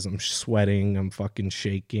 because I'm sweating, I'm fucking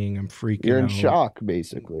shaking, I'm freaking out. You're in shock,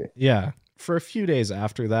 basically. Yeah. For a few days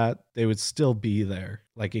after that, they would still be there.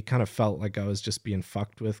 Like, it kind of felt like I was just being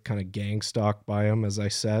fucked with, kind of gang stalked by them, as I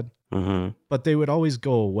said. But they would always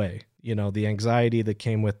go away. You know, the anxiety that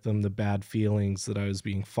came with them, the bad feelings that I was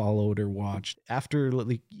being followed or watched. After,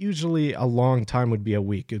 like, usually a long time would be a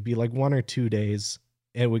week. It would be like 1 or 2 days.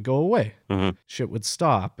 It would go away. Shit would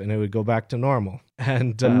stop, and it would go back to normal.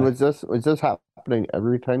 And was this happening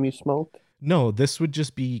every time you smoked? No, this would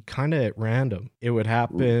just be kind of at random. It would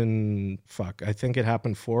happen, I think it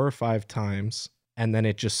happened 4 or 5 times, and then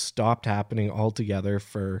it just stopped happening altogether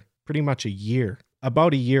for pretty much a year.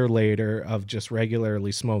 About a year later of just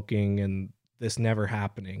regularly smoking and this never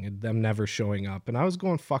happening and them never showing up. And I was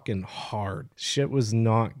going fucking hard. Shit was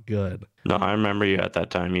not good. No, I remember you at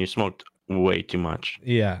that time. You smoked way too much.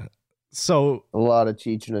 Yeah. So a lot of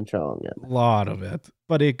Cheech and Chong. A lot of it.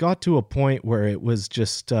 But it got to a point where it was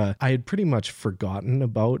just, I had pretty much forgotten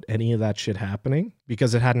about any of that shit happening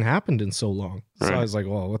because it hadn't happened in so long. So I was like,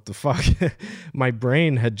 well, what the fuck? My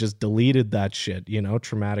brain had just deleted that shit, you know,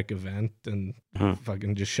 traumatic event, and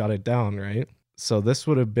fucking just shut it down, right? So this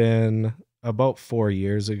would have been about 4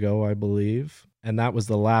 years ago, I believe. And that was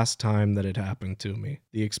the last time that it happened to me.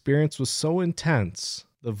 The experience was so intense.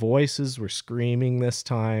 The voices were screaming this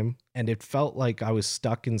time, and it felt like I was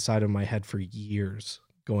stuck inside of my head for years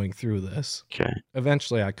going through this. Okay.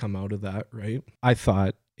 Eventually, I come out of that, right? I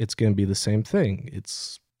thought it's going to be the same thing.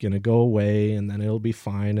 It's going to go away, and then it'll be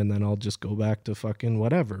fine, and then I'll just go back to fucking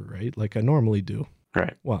whatever, right? Like I normally do.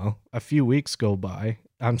 Right. Well, a few weeks go by.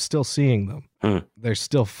 I'm still seeing them. They're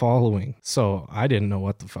still following. So I didn't know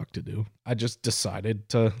what the fuck to do. I just decided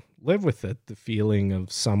to live with it. The feeling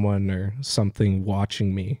of someone or something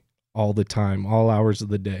watching me all the time, all hours of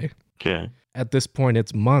the day. Okay. At this point,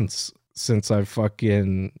 it's months since I've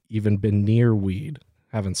fucking even been near weed.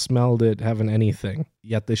 Haven't smelled it, haven't anything.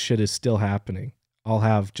 Yet this shit is still happening. I'll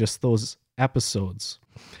have just those episodes.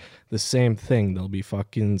 The same thing. They'll be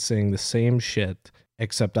fucking saying the same shit,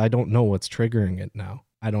 except I don't know what's triggering it now.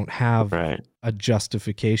 I don't have a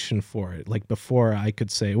justification for it. Like before, I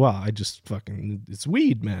could say, well, I just fucking, it's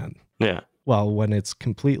weed, man. Yeah. Well, when it's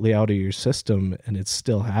completely out of your system and it's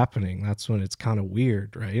still happening, that's when it's kind of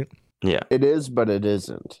weird, right? Yeah. It is, but it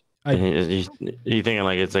isn't. You thinking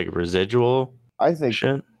like it's like residual? I think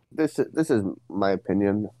shit? This is my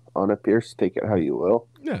opinion. on it, Pierce. Take it how you will.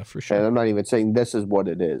 Yeah, for sure. And I'm not even saying this is what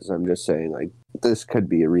it is. I'm just saying, like, this could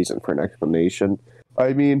be a reason for an explanation.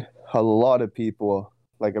 I mean, a lot of people,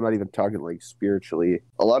 like, I'm not even talking, like, spiritually.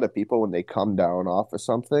 A lot of people, when they come down off of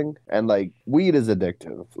something, and, like, weed is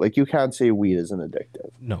addictive. Like, you can't say weed isn't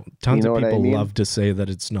addictive. No, tons You know of what I people mean? love to say that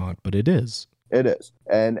it's not, but it is. It is.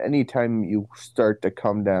 And anytime you start to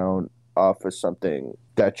come down off of something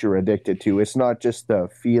that you're addicted to, it's not just a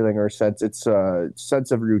feeling or sense, it's a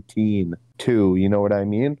sense of routine too. You know what I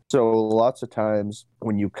mean? So lots of times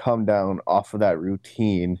when you come down off of that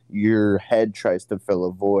routine, your head tries to fill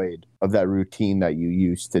a void of that routine that you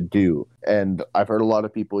used to do. And I've heard a lot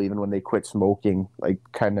of people, even when they quit smoking, like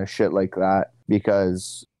kind of shit like that,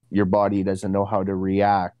 because your body doesn't know how to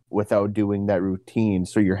react without doing that routine.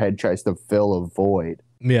 So your head tries to fill a void.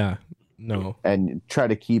 Yeah. No. And try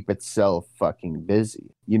to keep itself fucking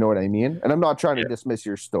busy. You know what I mean? And I'm not trying to dismiss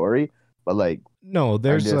your story, but like, no,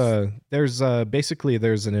 there's basically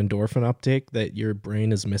there's an endorphin uptake that your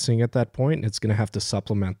brain is missing at that point, and it's gonna have to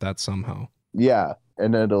supplement that somehow. Yeah,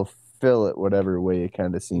 and it'll fill it whatever way it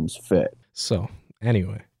kind of seems fit. So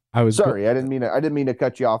anyway, I was sorry, I didn't mean to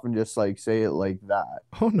cut you off and just like say it like that.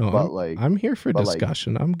 Oh no, but I'm here for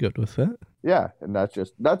discussion. I'm good with it. Yeah, and that's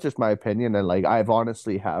just my opinion, and like I've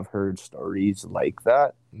honestly have heard stories like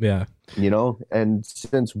that. Yeah, you know, and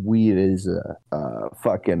since weed is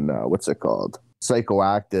fucking what's it called,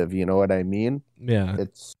 psychoactive, you know what I mean? Yeah,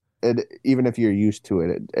 it even if you're used to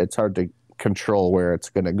it, it's hard to control where it's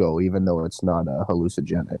going to go, even though it's not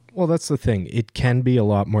hallucinogenic. Well, that's the thing. It can be a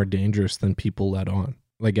lot more dangerous than people let on.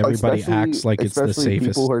 Like everybody acts like it's the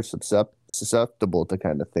safest. People who are susceptible to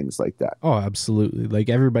kind of things like that. Oh, absolutely. Like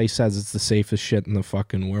everybody says it's the safest shit in the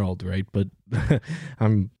fucking world, right? But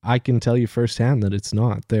I can tell you firsthand that it's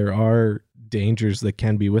not. There are dangers that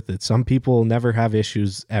can be with it. Some people never have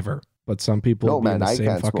issues ever, but some people no, man, in the I same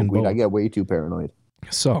can't fucking smoke weed. boat. I get way too paranoid.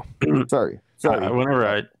 So sorry.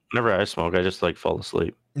 Whenever I smoke, I just like fall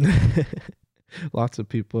asleep. Lots of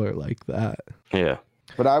people are like that. Yeah.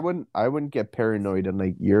 But I wouldn't get paranoid in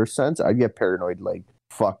like your sense. I'd get paranoid like,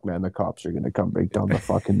 fuck man, the cops are gonna come break down the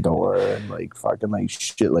fucking door and like fucking like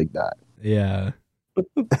shit like that. Yeah.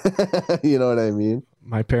 You know what I mean?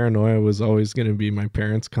 My paranoia was always gonna be my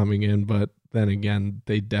parents coming in, but then again,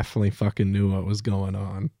 they definitely fucking knew what was going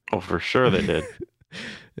on. Oh, for sure they did.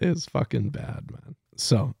 It was fucking bad, man.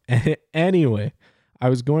 So anyway, I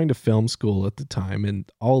was going to film school at the time,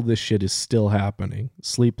 and all this shit is still happening.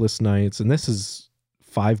 Sleepless nights, and this is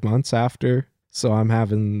 5 months after. So I'm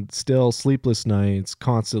having still sleepless nights,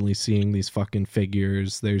 constantly seeing these fucking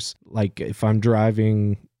figures. There's like, if I'm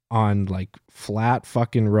driving on like flat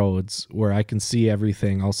fucking roads where I can see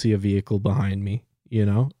everything, I'll see a vehicle behind me, you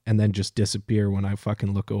know, and then just disappear when I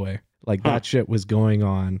fucking look away. Like that shit was going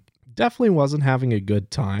on. Definitely wasn't having a good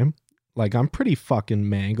time. Like I'm pretty fucking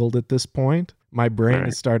mangled at this point. My brain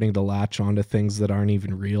is starting to latch onto things that aren't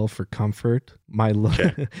even real for comfort.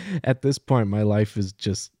 At this point, my life is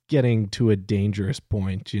just getting to a dangerous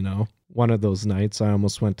point, you know? One of those nights, I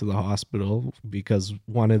almost went to the hospital because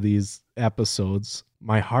one of these episodes,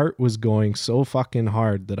 my heart was going so fucking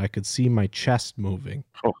hard that I could see my chest moving.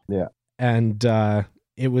 Oh, yeah. And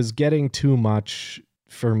it was getting too much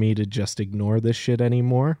for me to just ignore this shit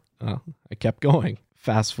anymore. I kept going.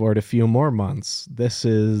 Fast forward a few more months. This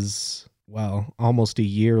is... well, almost a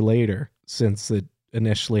year later since it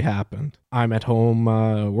initially happened. I'm at home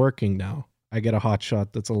working now. I get a hot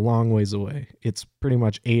shot that's a long ways away. It's pretty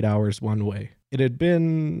much 8 hours one way. It had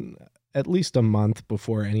been at least a month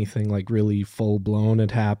before anything like really full blown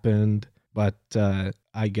had happened. But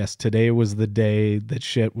I guess today was the day that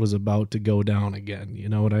shit was about to go down again. You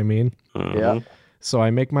know what I mean? Yeah. So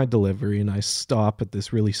I make my delivery and I stop at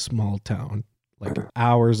this really small town, like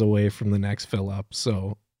hours away from the next fill up.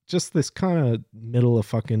 So just this kind of middle of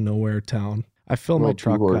fucking nowhere town. I fill my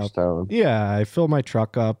truck up. Town. Yeah, I fill my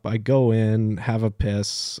truck up. I go in, have a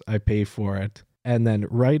piss. I pay for it. And then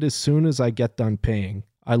right as soon as I get done paying,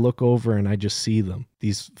 I look over and I just see them.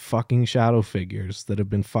 These fucking shadow figures that have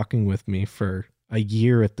been fucking with me for a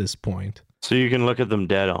year at this point. So you can look at them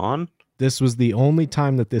dead on? This was the only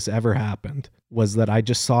time that this ever happened, was that I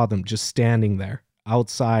just saw them just standing there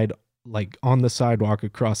outside, like on the sidewalk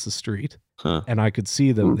across the street. Huh. And I could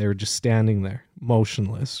see them. They were just standing there,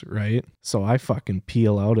 motionless, right? So I fucking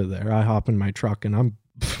peel out of there. I hop in my truck and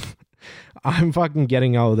I'm fucking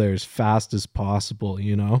getting out of there as fast as possible,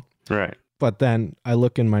 you know? Right. But then I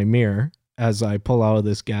look in my mirror as I pull out of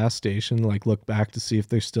this gas station, like look back to see if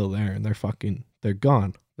they're still there, and they're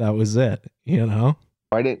gone. That was it, you know?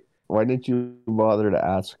 Why didn't you bother to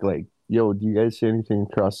ask, like, yo, do you guys see anything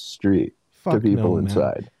across the street to people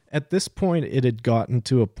inside? At this point, it had gotten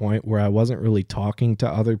to a point where I wasn't really talking to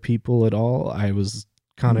other people at all. I was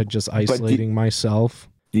kind of just isolating myself.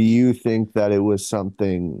 Do you think that it was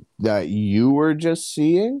something that you were just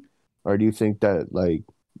seeing? Or do you think that, like,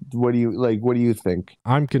 what do you think?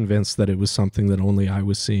 I'm convinced that it was something that only I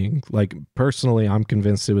was seeing. Like, personally, I'm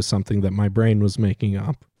convinced it was something that my brain was making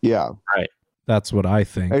up. Yeah. Right. That's what I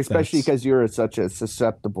think. Especially because you're at such a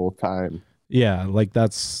susceptible time. Yeah, like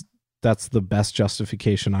that's the best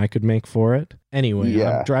justification I could make for it. Anyway,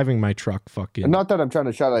 I'm driving my truck fucking... And not that I'm trying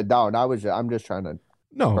to shut it down. I'm just trying to...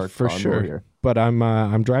 No, for sure. Here. But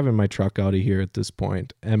I'm driving my truck out of here at this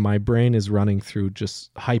point, and my brain is running through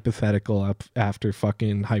just hypothetical up after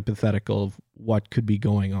fucking hypothetical of what could be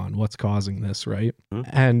going on, what's causing this, right? Mm-hmm.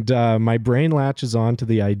 And my brain latches on to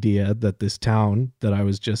the idea that this town that I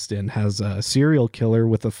was just in has a serial killer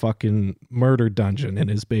with a fucking murder dungeon in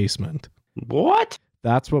his basement. What?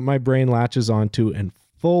 That's what my brain latches onto, and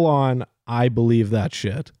full on, I believe that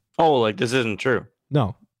shit. Oh, like this isn't true.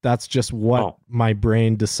 No. That's just what my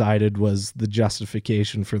brain decided was the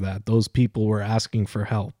justification for that. Those people were asking for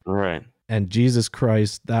help. Right. And Jesus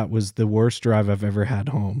Christ, that was the worst drive I've ever had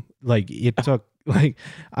home. Like, it took, like,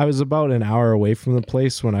 I was about an hour away from the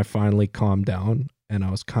place when I finally calmed down and I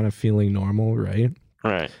was kind of feeling normal, right?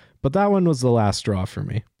 Right. But that one was the last straw for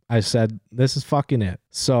me. I said, this is fucking it.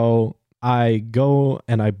 So I go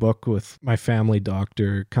and I book with my family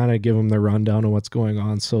doctor, kind of give him the rundown of what's going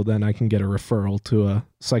on so then I can get a referral to a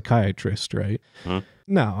psychiatrist, right? Mm-hmm.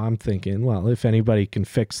 Now I'm thinking, well, if anybody can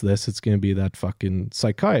fix this, it's going to be that fucking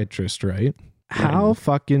psychiatrist, right? How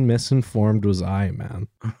fucking misinformed was I, man?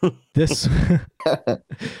 This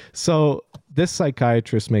So this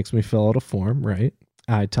psychiatrist makes me fill out a form, right?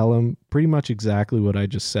 I tell him pretty much exactly what I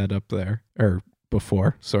just said up there, or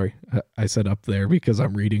before. Sorry, I said up there because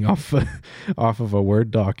I'm reading off of a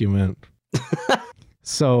Word document.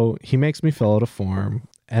 So he makes me fill out a form,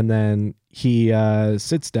 and then he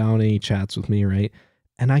sits down and he chats with me, right?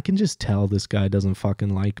 And I can just tell this guy doesn't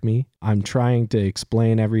fucking like me. I'm trying to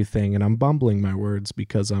explain everything, and I'm bumbling my words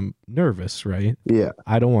because I'm nervous, right? Yeah.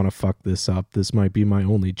 I don't want to fuck this up. This might be my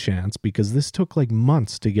only chance because this took like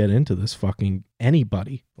months to get into this fucking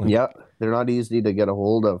anybody. Like, yeah, they're not easy to get a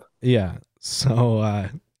hold of. Yeah. So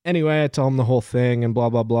anyway, I tell him the whole thing and blah,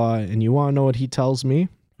 blah, blah. And you want to know what he tells me?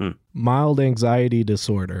 Mild anxiety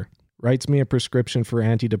disorder. Writes me a prescription for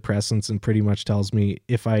antidepressants and pretty much tells me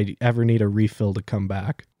if I ever need a refill to come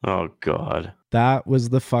back. Oh, God. That was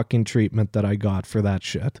the fucking treatment that I got for that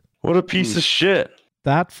shit. What a piece of shit.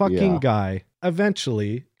 That fucking guy,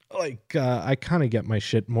 eventually... Like, I kind of get my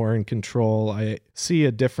shit more in control. I see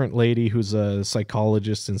a different lady who's a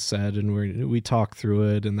psychologist instead, and we talk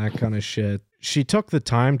through it and that kind of shit. She took the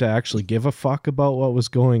time to actually give a fuck about what was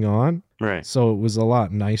going on. Right. So it was a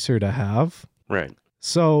lot nicer to have. Right.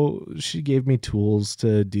 So she gave me tools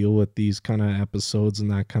to deal with these kind of episodes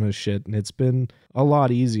and that kind of shit, and it's been a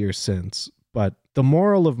lot easier since. But the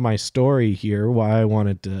moral of my story here, why I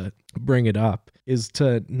wanted to bring it up, is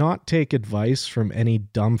to not take advice from any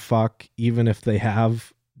dumb fuck, even if they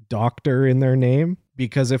have doctor in their name.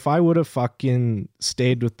 Because if I would have fucking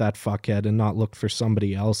stayed with that fuckhead and not looked for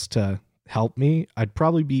somebody else to help me, I'd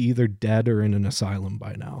probably be either dead or in an asylum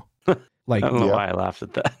by now. Like, I don't know why I laughed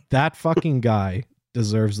at that. That fucking guy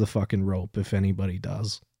deserves the fucking rope if anybody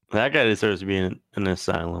does. That guy deserves to be in an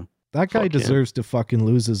asylum. That guy deserves to fucking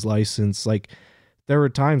lose his license. Like, there were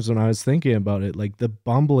times when I was thinking about it, like the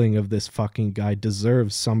bumbling of this fucking guy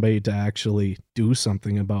deserves somebody to actually do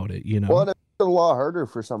something about it, you know? Well, it's a lot harder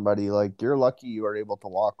for somebody. Like, you're lucky you are able to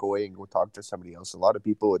walk away and go talk to somebody else. A lot of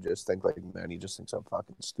people would just think, like, man, he just thinks I'm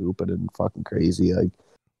fucking stupid and fucking crazy. Like,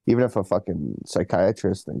 even if a fucking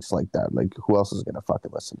psychiatrist thinks like that, like, who else is going to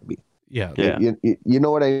fucking listen to me? Yeah. You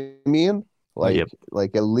know what I mean? Like,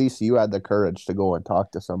 like at least you had the courage to go and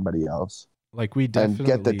talk to somebody else. Like, we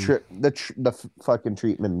definitely... And get the fucking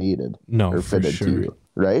treatment needed. No, or for fitted sure. to you,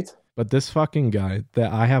 right? But this fucking guy,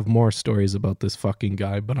 I have more stories about this fucking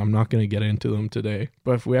guy, but I'm not going to get into them today.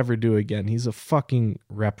 But if we ever do again, he's a fucking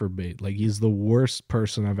reprobate. Like, he's the worst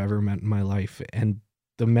person I've ever met in my life. And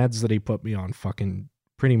the meds that he put me on fucking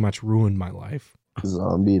pretty much ruined my life.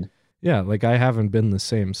 Zombied. Yeah, like, I haven't been the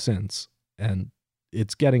same since. And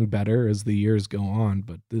it's getting better as the years go on,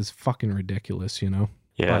 but this is fucking ridiculous, you know?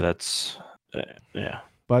 Yeah, that's... yeah.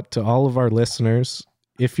 But to all of our listeners,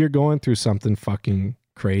 if you're going through something fucking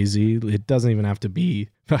crazy, it doesn't even have to be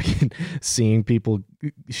fucking seeing people,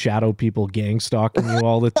 shadow people gang stalking you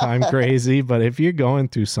all the time crazy. But if you're going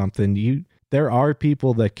through something, there are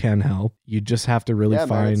people that can help. You just have to really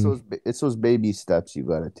find... Man, it's those baby steps you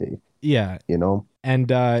gotta take. Yeah. You know?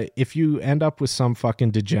 And if you end up with some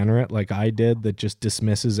fucking degenerate like I did that just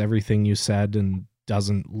dismisses everything you said and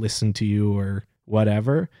doesn't listen to you or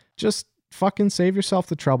whatever, just fucking save yourself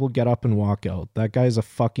the trouble, get up and walk out. That guy's a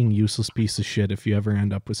fucking useless piece of shit if you ever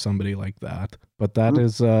end up with somebody like that. But that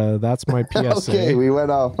is that's my PSA. Okay, we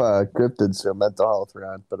went off cryptids to a mental health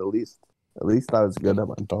rant, but at least that was good at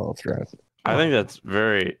mental health rant. I think that's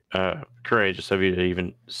very courageous of you to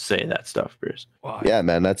even say that stuff, Bruce. Yeah,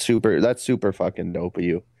 man, that's super fucking dope of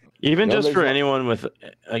you. Even No, just there's for no- anyone with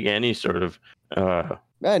like any sort of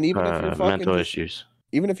Man, even if you're fucking mental just- issues.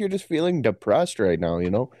 even if you're just feeling depressed right now, you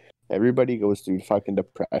know, everybody goes through fucking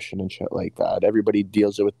depression and shit like that. Everybody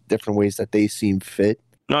deals with different ways that they seem fit.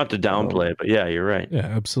 Not to downplay it, but yeah, you're right. Yeah,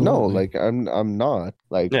 absolutely. No, like I'm not.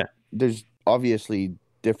 Like Yeah. there's obviously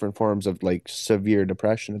different forms of like severe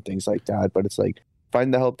depression and things like that, but it's like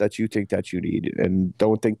find the help that you think that you need and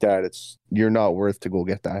don't think that you're not worth to go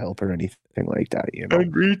get that help or anything like that, you know.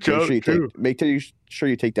 And reach Make sure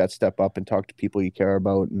you take that step up and talk to people you care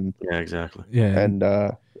about and Yeah, exactly. yeah. and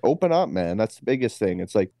open up, man. That's the biggest thing.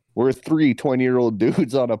 It's like we're 20-year-old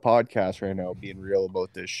dudes on a podcast right now being real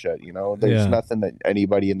about this shit, you know. There's Yeah. nothing that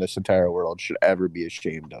anybody in this entire world should ever be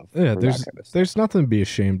ashamed of. Yeah, for that there's kind of stuff. there's nothing to be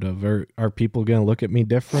ashamed of. Are people gonna look at me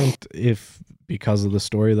different if because of the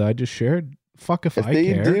story that I just shared? Fuck if If I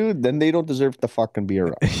they care. do, then they don't deserve to fucking be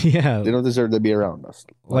around. Yeah, They don't deserve to be around us.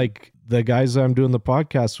 like the guys I'm doing the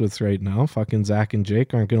podcast with right now, fucking Zach and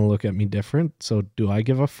Jake aren't gonna look at me different. So do I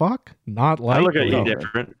give a fuck? Not I likely. look at you no.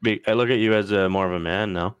 different. I look at you as more of a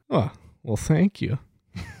man now. Oh, well, thank you.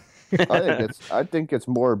 I think it's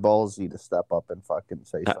more ballsy to step up and fucking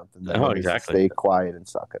say something than it is to exactly. stay quiet and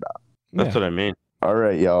suck it up. That's Yeah, what I mean. All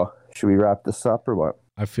right, y'all. Should we wrap this up or what?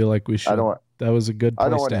 I feel like we should. I don't. That was a good I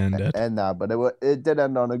don't place want to end it. end that, but it did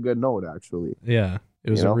end on a good note, actually. Yeah,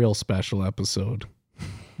 it was You know? a real special episode.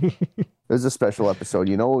 It was a special episode.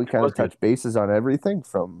 You know, we kind of Okay. touch bases on everything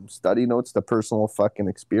from study notes to personal fucking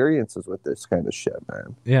experiences with this kind of shit,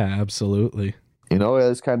 man. Yeah, absolutely. You know, it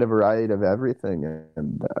was kind of a variety of everything,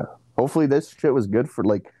 and hopefully this shit was good for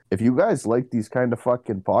like. If you guys like these kind of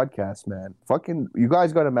fucking podcasts, man, fucking, you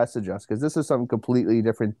guys got to message us because this is something completely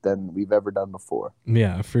different than we've ever done before.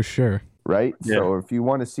 Yeah, for sure. Right? Yeah. So if you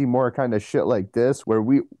want to see more kind of shit like this, where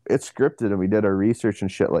it's scripted and we did our research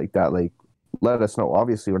and shit like that, like, let us know.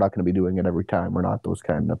 Obviously, we're not going to be doing it every time. We're not those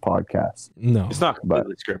kind of podcasts. No. It's not But-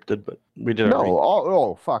 completely scripted, but we did.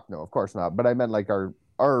 No, fuck no, of course not. But I meant like our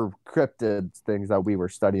cryptid things that we were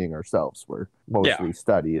studying ourselves were mostly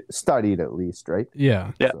studied at least, right?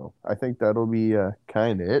 Yeah. Yeah. So I think that'll be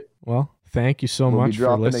kind of it. Well, thank you so We'll much be for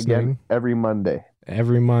dropping listening. again every Monday.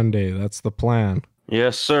 Every Monday. That's the plan.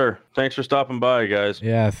 Yes, sir. Thanks for stopping by, guys.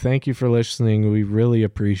 Yeah, thank you for listening. We really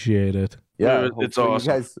appreciate it. Yeah, It's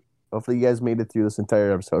hopefully awesome. Hopefully you guys made it through this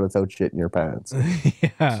entire episode without shitting your pants.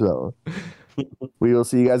 Yeah. So we will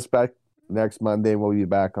see you guys back next Monday. We'll be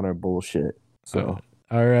back on our bullshit. So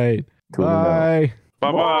All right. tune in out. Bye.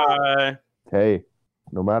 Bye bye. Hey,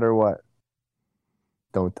 no matter what,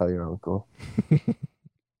 don't tell your uncle.